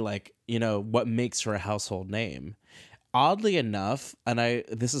gonna be like, you know, what makes her a household name. Oddly enough, and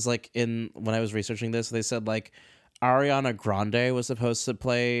this is like when I was researching this, they said like Ariana Grande was supposed to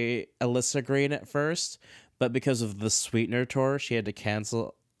play Alyssa Green at first, but because of the Sweetener tour, she had to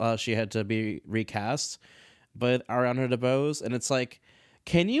cancel. She had to be recast with Ariana DeBose, and it's like,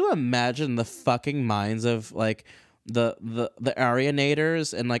 can you imagine the fucking minds of like the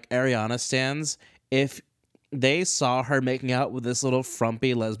Arianators and like Ariana stans if they saw her making out with this little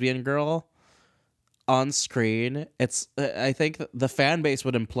frumpy lesbian girl on screen? I think the fan base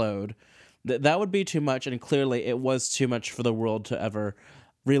would implode. That would be too much, and clearly it was too much for the world to ever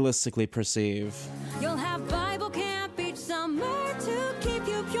realistically perceive. You'll have Bible camp each summer to keep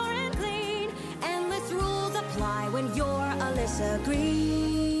you pure and clean. Endless rules apply when you're Alyssa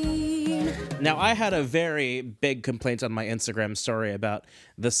Green. Now, I had a very big complaint on my Instagram story about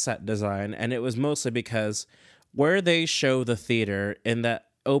the set design, and it was mostly because where they show the theater in that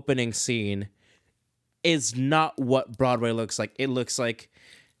opening scene, is not what Broadway looks like. It looks like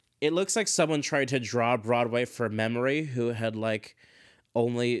someone tried to draw Broadway from memory who had like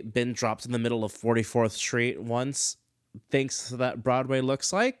only been dropped in the middle of 44th Street once, thinks that Broadway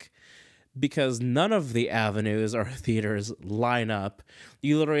looks like, because none of the avenues or theaters line up.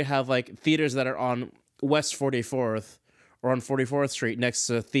 You literally have like theaters that are on West 44th or on 44th Street next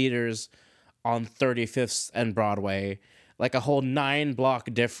to theaters on 35th and Broadway, like a whole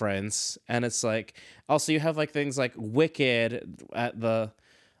 9-block difference. And it's like, also you have like things like Wicked at the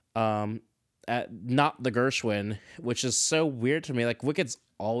at not the Gershwin, which is so weird to me. Like, Wicked's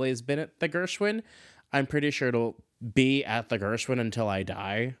always been at the Gershwin. I'm pretty sure it'll be at the Gershwin until I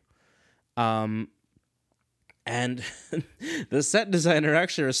die. And the set designer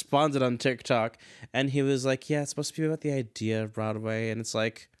actually responded on TikTok, and he was like, yeah, it's supposed to be about the idea of Broadway. And it's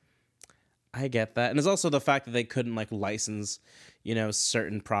like, I get that. And it's also the fact that they couldn't like license,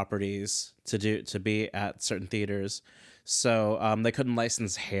 certain properties to be at certain theaters. So they couldn't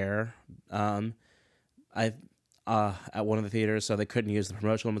license Hair at one of the theaters, so they couldn't use the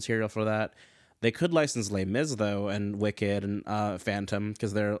promotional material for that. They could license Les Mis, though, and Wicked and Phantom,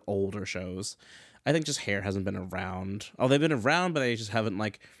 because they're older shows. I think just Hair hasn't been around. Oh, they've been around, but they just haven't,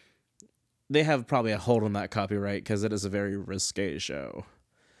 like... They have probably a hold on that copyright, because it is a very risque show.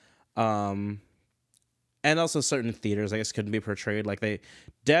 And also certain theaters, I guess, couldn't be portrayed. Like, they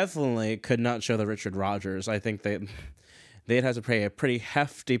definitely could not show the Richard Rodgers. I think they'd have to pay a pretty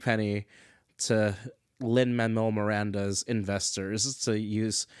hefty penny to Lin-Manuel Miranda's investors to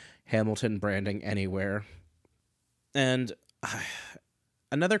use Hamilton branding anywhere. And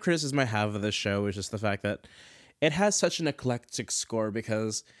another criticism I have of this show is just the fact that it has such an eclectic score,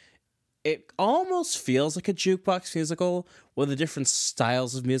 because it almost feels like a jukebox musical with the different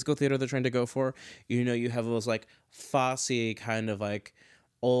styles of musical theater they're trying to go for. You have those like Fosse kind of like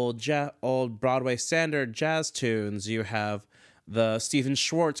old Broadway standard jazz tunes. You have the Stephen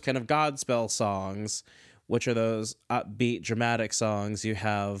Schwartz kind of Godspell songs, which are those upbeat, dramatic songs. You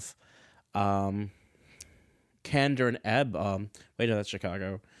have Candor and Ebb. Wait, no, that's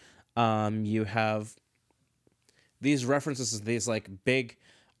Chicago. You have these references to these like big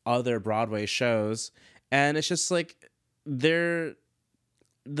other Broadway shows, and it's just like the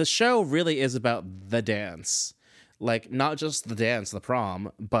show really is about the dance. Like, not just the dance, the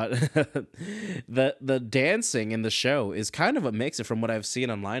prom, but the dancing in the show is kind of what makes it, from what I've seen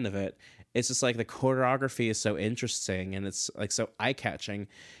online of it. It's just like the choreography is so interesting, and it's like so eye-catching.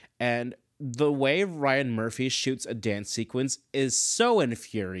 And the way Ryan Murphy shoots a dance sequence is so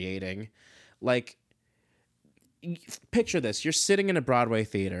infuriating. Like, picture this. You're sitting in a Broadway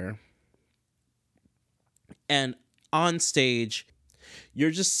theater, and on stage, you're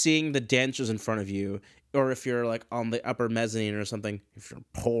just seeing the dancers in front of you. Or if you're like on the upper mezzanine or something, if you're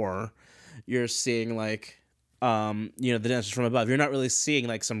poor, you're seeing like, the dancers from above. You're not really seeing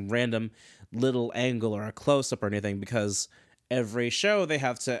like some random little angle or a close up or anything, because every show they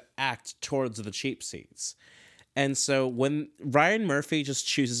have to act towards the cheap seats. And so when Ryan Murphy just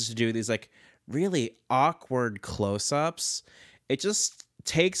chooses to do these like really awkward close ups, it just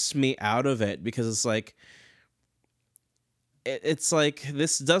takes me out of it, because it's like, it's like,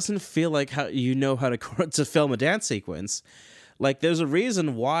 this doesn't feel like how how to film a dance sequence. Like, there's a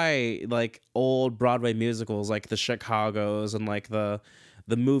reason why like old Broadway musicals like the Chicagos and like the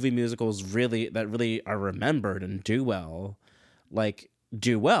movie musicals really are remembered and do well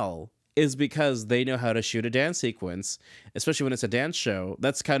is because they know how to shoot a dance sequence, especially when it's a dance show.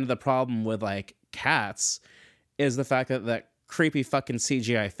 That's kind of the problem with like Cats, is the fact that creepy fucking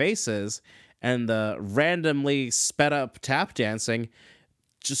CGI faces and the randomly sped up tap dancing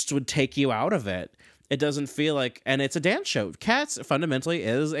just would take you out of it. It doesn't feel like, and it's a dance show. Cats fundamentally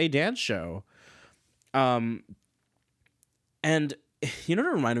is a dance show. And you know what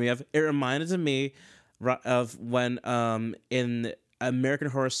it reminded me of? It reminded me of when in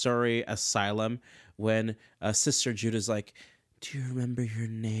American Horror Story Asylum, when Sister Judah's like, do you remember your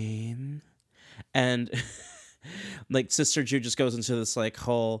name? And like Sister Jude just goes into this like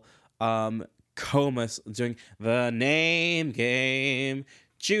whole coma doing the name game,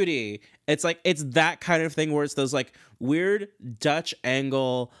 Judy. It's like, it's that kind of thing where it's those like weird Dutch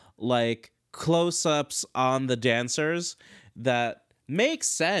angle like close-ups on the dancers that make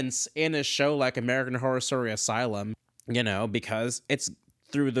sense in a show like American Horror Story Asylum, because it's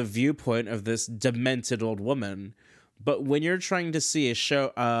through the viewpoint of this demented old woman. But when you're trying to see a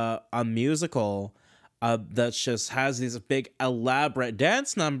show, a musical that just has these big elaborate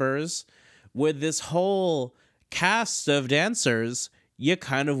dance numbers with this whole cast of dancers, you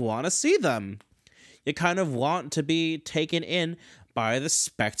kind of want to see them. You kind of want to be taken in by the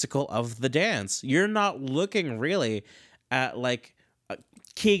spectacle of the dance. You're not looking really at like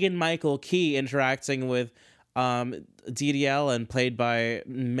Keegan-Michael Key interacting with Didi Allen, played by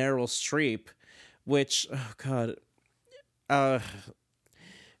Meryl Streep, which, oh god,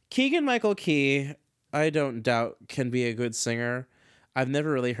 Keegan-Michael Key, I don't doubt, can be a good singer. I've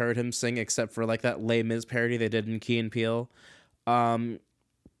never really heard him sing except for like that Les Mis parody they did in Key and Peele.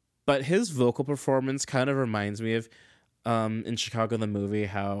 But his vocal performance kind of reminds me of in Chicago the movie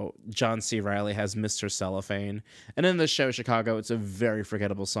how John C. Reilly has Mr. Cellophane. And in the show Chicago, it's a very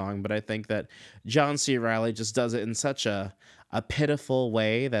forgettable song, but I think that John C. Reilly just does it in such a pitiful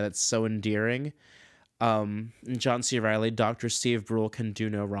way that it's so endearing. John C. Reilly, Dr. Steve Brule can do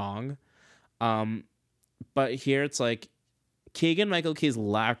no wrong. But here it's like Keegan-Michael Key's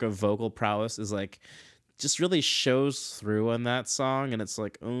lack of vocal prowess is like just really shows through on that song, and it's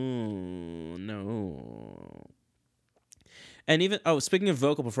like, oh no. And even, speaking of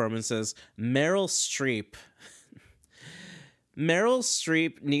vocal performances, Meryl Streep. Meryl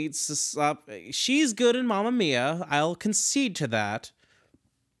Streep needs to stop. She's good in Mamma Mia. I'll concede to that.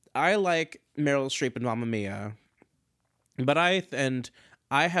 I like Meryl Streep in Mamma Mia. But I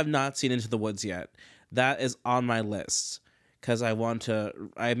have not seen Into the Woods yet. That is on my list because I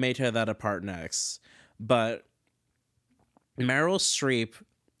may tear that apart next. But Meryl Streep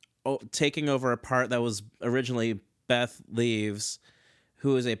taking over a part that was originally Beth Leaves,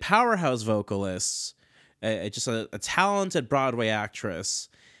 who is a powerhouse vocalist, just a talented Broadway actress,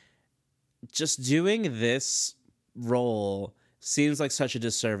 just doing this role seems like such a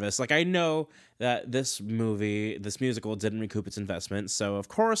disservice. Like, I know that this musical didn't recoup its investment, so of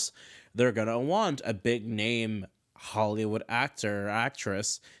course they're gonna want a big name Hollywood actor or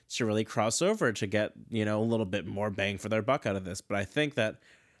actress to really cross over to get, a little bit more bang for their buck out of this. But I think that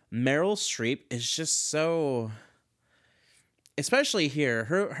Meryl Streep is just so, especially here,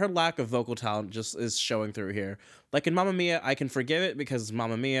 her lack of vocal talent just is showing through here. Like in Mamma Mia, I can forgive it because it's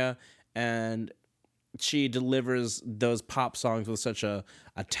Mamma Mia, and she delivers those pop songs with such a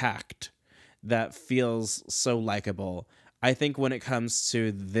tact that feels so likable. I think when it comes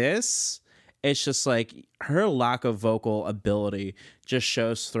to this, it's just like her lack of vocal ability just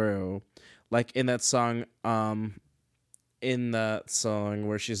shows through. Like in that song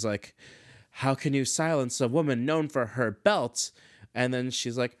where she's like, how can you silence a woman known for her belt? And then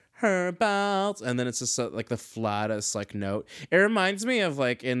she's like, her belt. And then it's just like the flattest like note. It reminds me of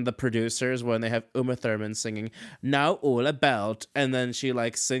like in The Producers when they have Uma Thurman singing, now all a belt. And then she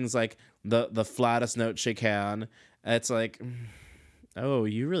like sings like the flattest note she can. And it's like, oh,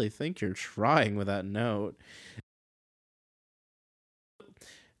 you really think you're trying with that note.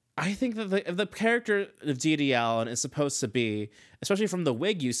 I think that the character of Didi Allen is supposed to be, especially from the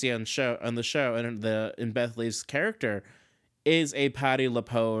wig you see on the show and in Beth Leaves' character, is a Patti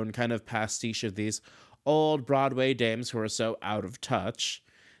LuPone kind of pastiche of these old Broadway dames who are so out of touch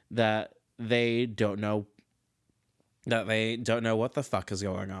that they don't know what the fuck is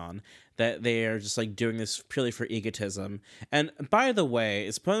going on, that they are just like doing this purely for egotism. And by the way,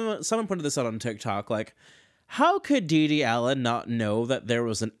 someone pointed this out on TikTok, like, how could Didi Allen not know that there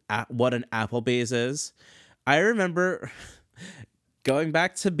was what an Applebee's is? I remember going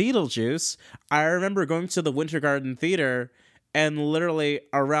back to Beetlejuice. I remember going to the Winter Garden Theater, and literally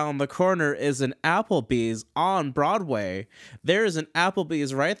around the corner is an Applebee's on Broadway. There is an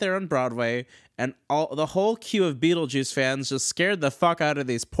Applebee's right there on Broadway, and the whole queue of Beetlejuice fans just scared the fuck out of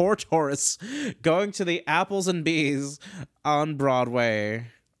these poor tourists going to the Apples and Bees on Broadway.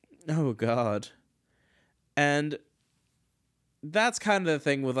 Oh, God. And that's kind of the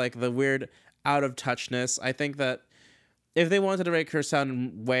thing with like the weird out of touchness. I think that if they wanted to make her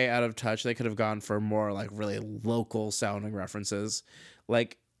sound way out of touch, they could have gone for more like really local sounding references.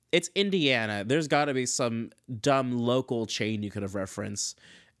 Like, it's Indiana. There's got to be some dumb local chain you could have referenced.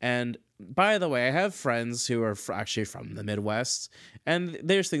 And by the way, I have friends who are actually from the Midwest, and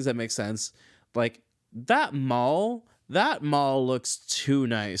there's things that make sense. Like that mall looks too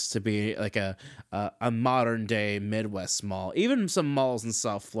nice to be like a modern day Midwest mall. Even some malls in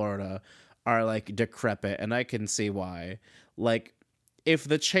South Florida are like decrepit, and I can see why. Like if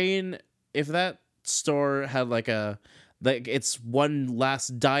that store had like it's one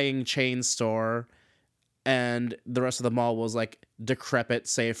last dying chain store, and the rest of the mall was like decrepit,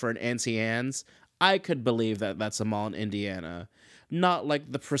 save for an Auntie Anne's, I could believe that that's a mall in Indiana. Not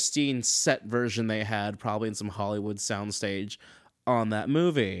like the pristine set version they had probably in some Hollywood soundstage on that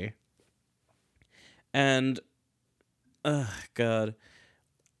movie. And, God.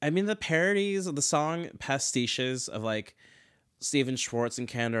 I mean, the parodies of the song pastiches of like Stephen Schwartz and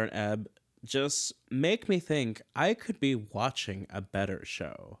Candor and Ebb just make me think I could be watching a better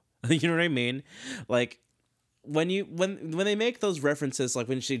show. You know what I mean? Like, when they make those references, like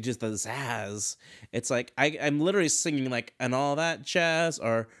when she does the zazz, it's like I'm literally singing like "and all that jazz"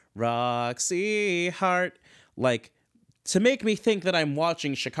 or "Roxy Heart," like to make me think that I'm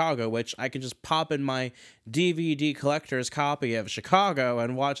watching Chicago, which I can just pop in my DVD collector's copy of Chicago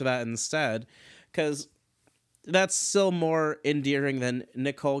and watch that instead, because that's still more endearing than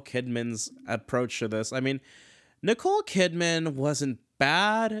Nicole Kidman's approach to this. I mean, Nicole Kidman wasn't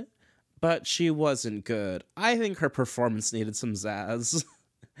bad, but she wasn't good. I think her performance needed some zazz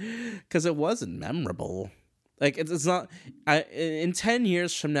because it wasn't memorable. Like, it's not... in 10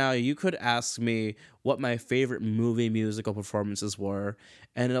 years from now, you could ask me what my favorite movie musical performances were,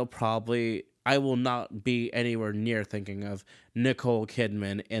 and I will not be anywhere near thinking of Nicole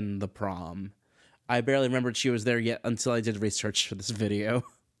Kidman in The Prom. I barely remembered she was there yet until I did research for this video.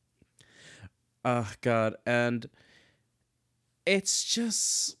 Oh, God. And it's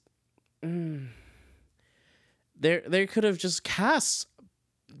just... They could have just cast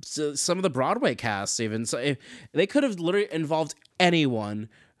some of the Broadway casts even. So they could have literally involved anyone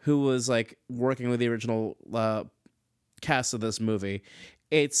who was like working with the original cast of this movie.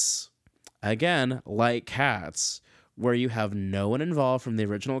 It's, again, like Cats, where you have no one involved from the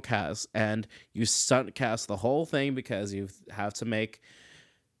original cast and you stunt cast the whole thing because you have to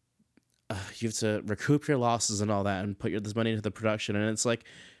recoup your losses and all that and put this money into the production. And it's like,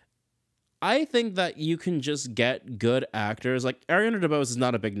 I think that you can just get good actors. Like, Ariana DeBose is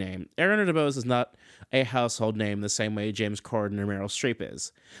not a big name. Ariana DeBose is not a household name the same way James Corden or Meryl Streep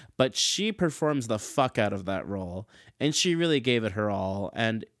is. But she performs the fuck out of that role. And she really gave it her all.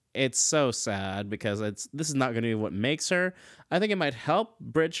 And it's so sad because this is not going to be what makes her. I think it might help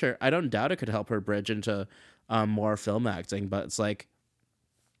bridge her. I don't doubt it could help her bridge into more film acting. But it's like,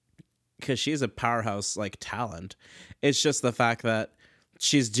 because she's a powerhouse, like, talent. It's just the fact that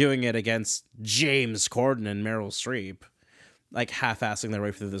she's doing it against James Corden and Meryl Streep, like half-assing their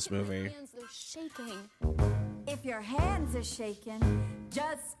way through this movie. If your hands are shaking,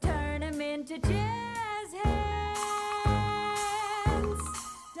 just turn them into jazz hands.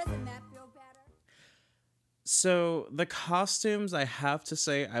 Doesn't that feel better? So the costumes, I have to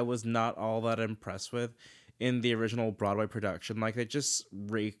say, I was not all that impressed with in the original Broadway production. Like, they just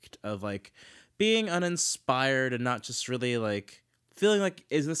reeked of like being uninspired and not just really like feeling like,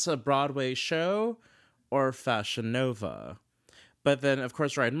 is this a Broadway show or Fashion Nova? But then, of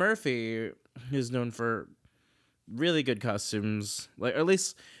course, Ryan Murphy, who's known for really good costumes, like, or at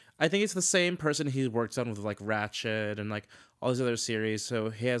least I think it's the same person he works on with like Ratchet and like all these other series. So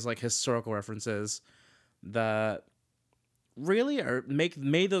he has like historical references that really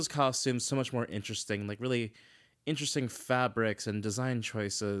made those costumes so much more interesting, like really interesting fabrics and design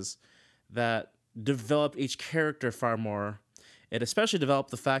choices that developed each character far more. It especially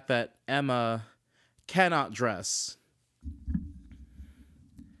developed the fact that Emma cannot dress.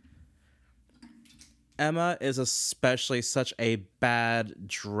 Emma is especially such a bad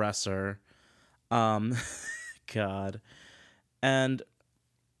dresser. God. And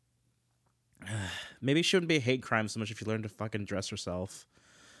maybe she wouldn't be a hate crime so much if you learned to fucking dress herself.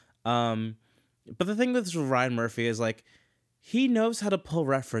 But the thing with Ryan Murphy is, like, he knows how to pull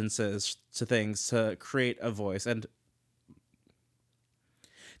references to things to create a voice. And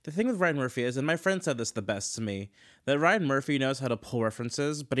the thing with Ryan Murphy is, and my friend said this the best to me, that Ryan Murphy knows how to pull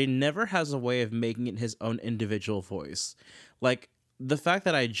references, but he never has a way of making it his own individual voice. Like, the fact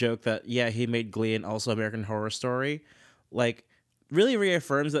that I joke that, yeah, he made Glee and also American Horror Story, like, really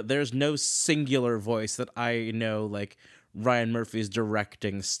reaffirms that there's no singular voice that I know, like, Ryan Murphy's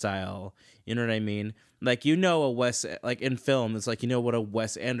directing style. You know what I mean? Like, you know like, in film, it's like, you know what a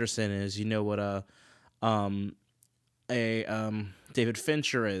Wes Anderson is, you know what a David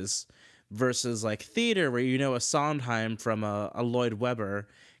Fincher is, versus like theater where you know a Sondheim from a Lloyd Webber,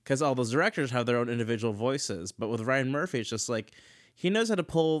 because all those directors have their own individual voices. But with Ryan Murphy, it's just like he knows how to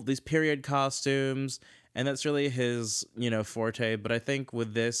pull these period costumes, and that's really his, forte. But I think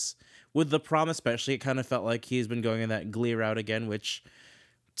with The Prom especially, it kind of felt like he's been going in that Glee route again, which,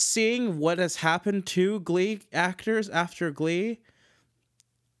 seeing what has happened to Glee actors after Glee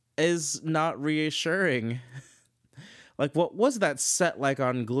is not reassuring. Like, what was that set like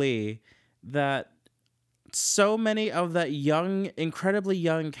on Glee that so many of that incredibly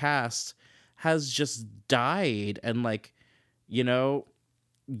young cast has just died and, like, gone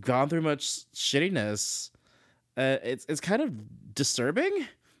through much shittiness? It's kind of disturbing.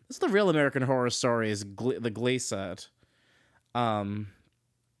 This is the real American Horror Story, is the Glee set. No,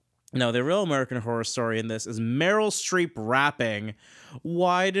 the real American Horror Story in this is Meryl Streep rapping.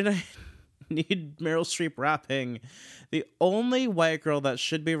 Why did I... need Meryl Streep rapping. The only white girl that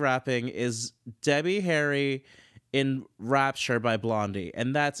should be rapping is Debbie Harry in Rapture by Blondie,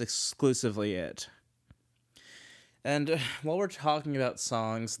 and that's exclusively it. And while we're talking about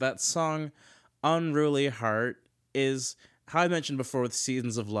songs, that song Unruly Heart is how I mentioned before with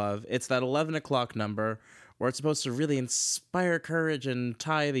Seasons of Love. It's that 11 o'clock number where it's supposed to really inspire courage and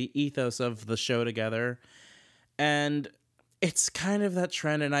tie the ethos of the show together. And it's kind of that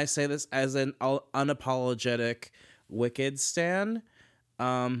trend, and I say this as an unapologetic Wicked stan.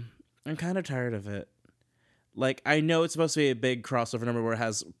 I'm kind of tired of it. Like, I know it's supposed to be a big crossover number where it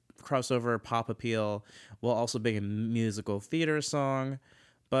has crossover pop appeal while also being a musical theater song,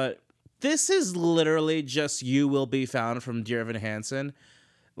 but this is literally just You Will Be Found from Dear Evan Hansen.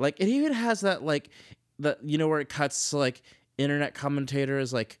 Like, it even has that, like, that, you know, where it cuts to, like, internet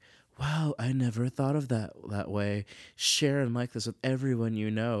commentators, like, wow, I never thought of that way. Share and like this with everyone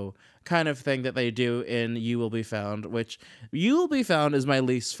you know. Kind of thing that they do in You Will Be Found, which You Will Be Found is my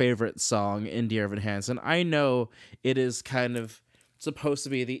least favorite song in Dear Evan Hansen. I know it is kind of supposed to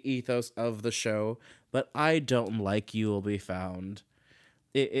be the ethos of the show, but I don't like You Will Be Found.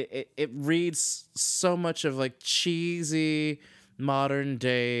 It reads so much of like cheesy modern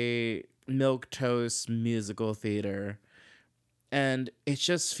day milquetoast musical theater, and it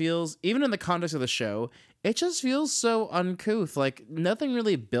just feels, even in the context of the show, it just feels so uncouth. Like, nothing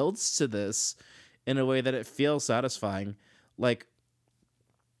really builds to this in a way that it feels satisfying. Like,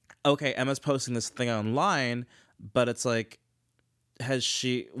 okay, Emma's posting this thing online, but it's like,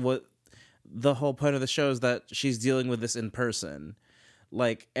 what the whole point of the show is that she's dealing with this in person.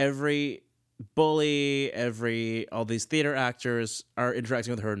 Like, every bully, all these theater actors are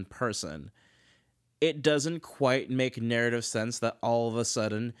interacting with her in person. It doesn't quite make narrative sense that all of a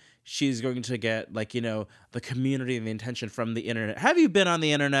sudden she's going to get, like, you know, the community and the attention from the internet. Have you been on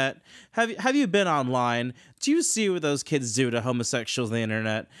the internet? Have you been online? Do you see what those kids do to homosexuals on the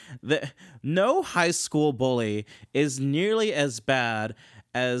internet? No high school bully is nearly as bad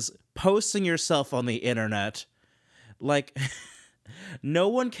as posting yourself on the internet. Like, no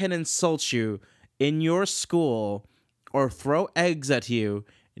one can insult you in your school or throw eggs at you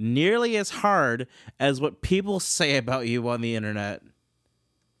nearly as hard as what people say about you on the internet.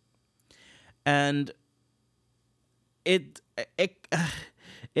 And it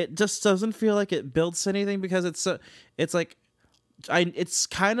just doesn't feel like it builds anything, because it's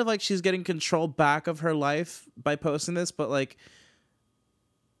kind of like she's getting control back of her life by posting this, but like,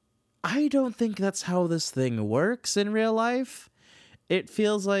 I don't think that's how this thing works in real life. It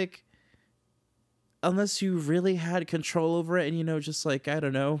feels like, unless you really had control over it and, you know, just like, I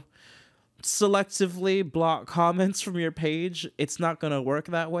don't know, selectively block comments from your page, it's not going to work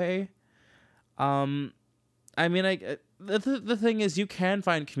that way. I mean, the thing is, you can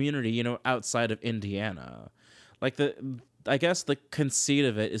find community, you know, outside of Indiana. Like, I guess the conceit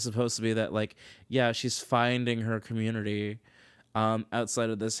of it is supposed to be that, like, yeah, she's finding her community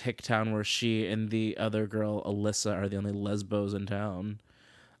outside of this hick town where she and the other girl, Alyssa, are the only lesbos in town.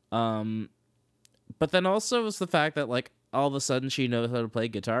 But then also it's the fact that, like, all of a sudden she knows how to play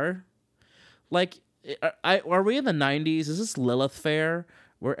guitar. Like, are we in the 90s? Is this Lilith Fair,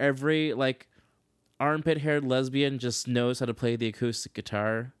 where every, like, armpit-haired lesbian just knows how to play the acoustic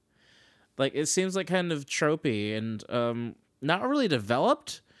guitar? Like, it seems like kind of tropey and not really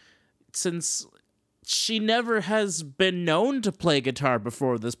developed, since she never has been known to play guitar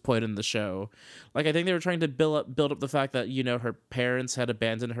before this point in the show. Like, I think they were trying to build up the fact that, you know, her parents had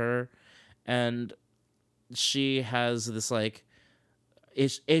abandoned her, and she has this, like,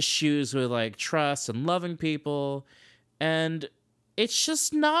 issues with, like, trust and loving people, and it's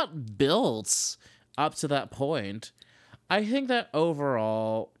just not built up to that point. I think that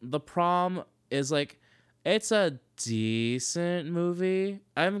overall, The Prom is, like, it's a decent movie.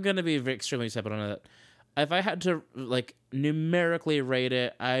 I'm gonna be extremely separate on it. If I had to, like, numerically rate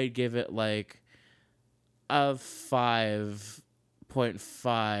it, I'd give it, like, a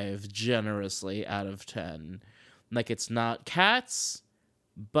 5.5 generously out of 10. Like, it's not Cats,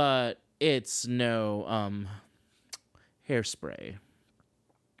 but it's no Hairspray.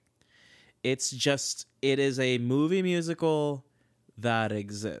 It's just, it is a movie musical that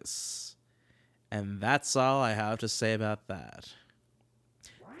exists. And that's all I have to say about that.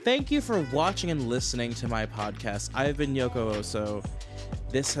 Thank you for watching and listening to my podcast. I've been Yoko Oso.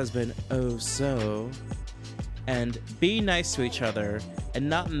 This has been Oh So. And be nice to each other, and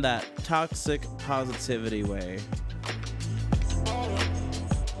not in that toxic positivity way.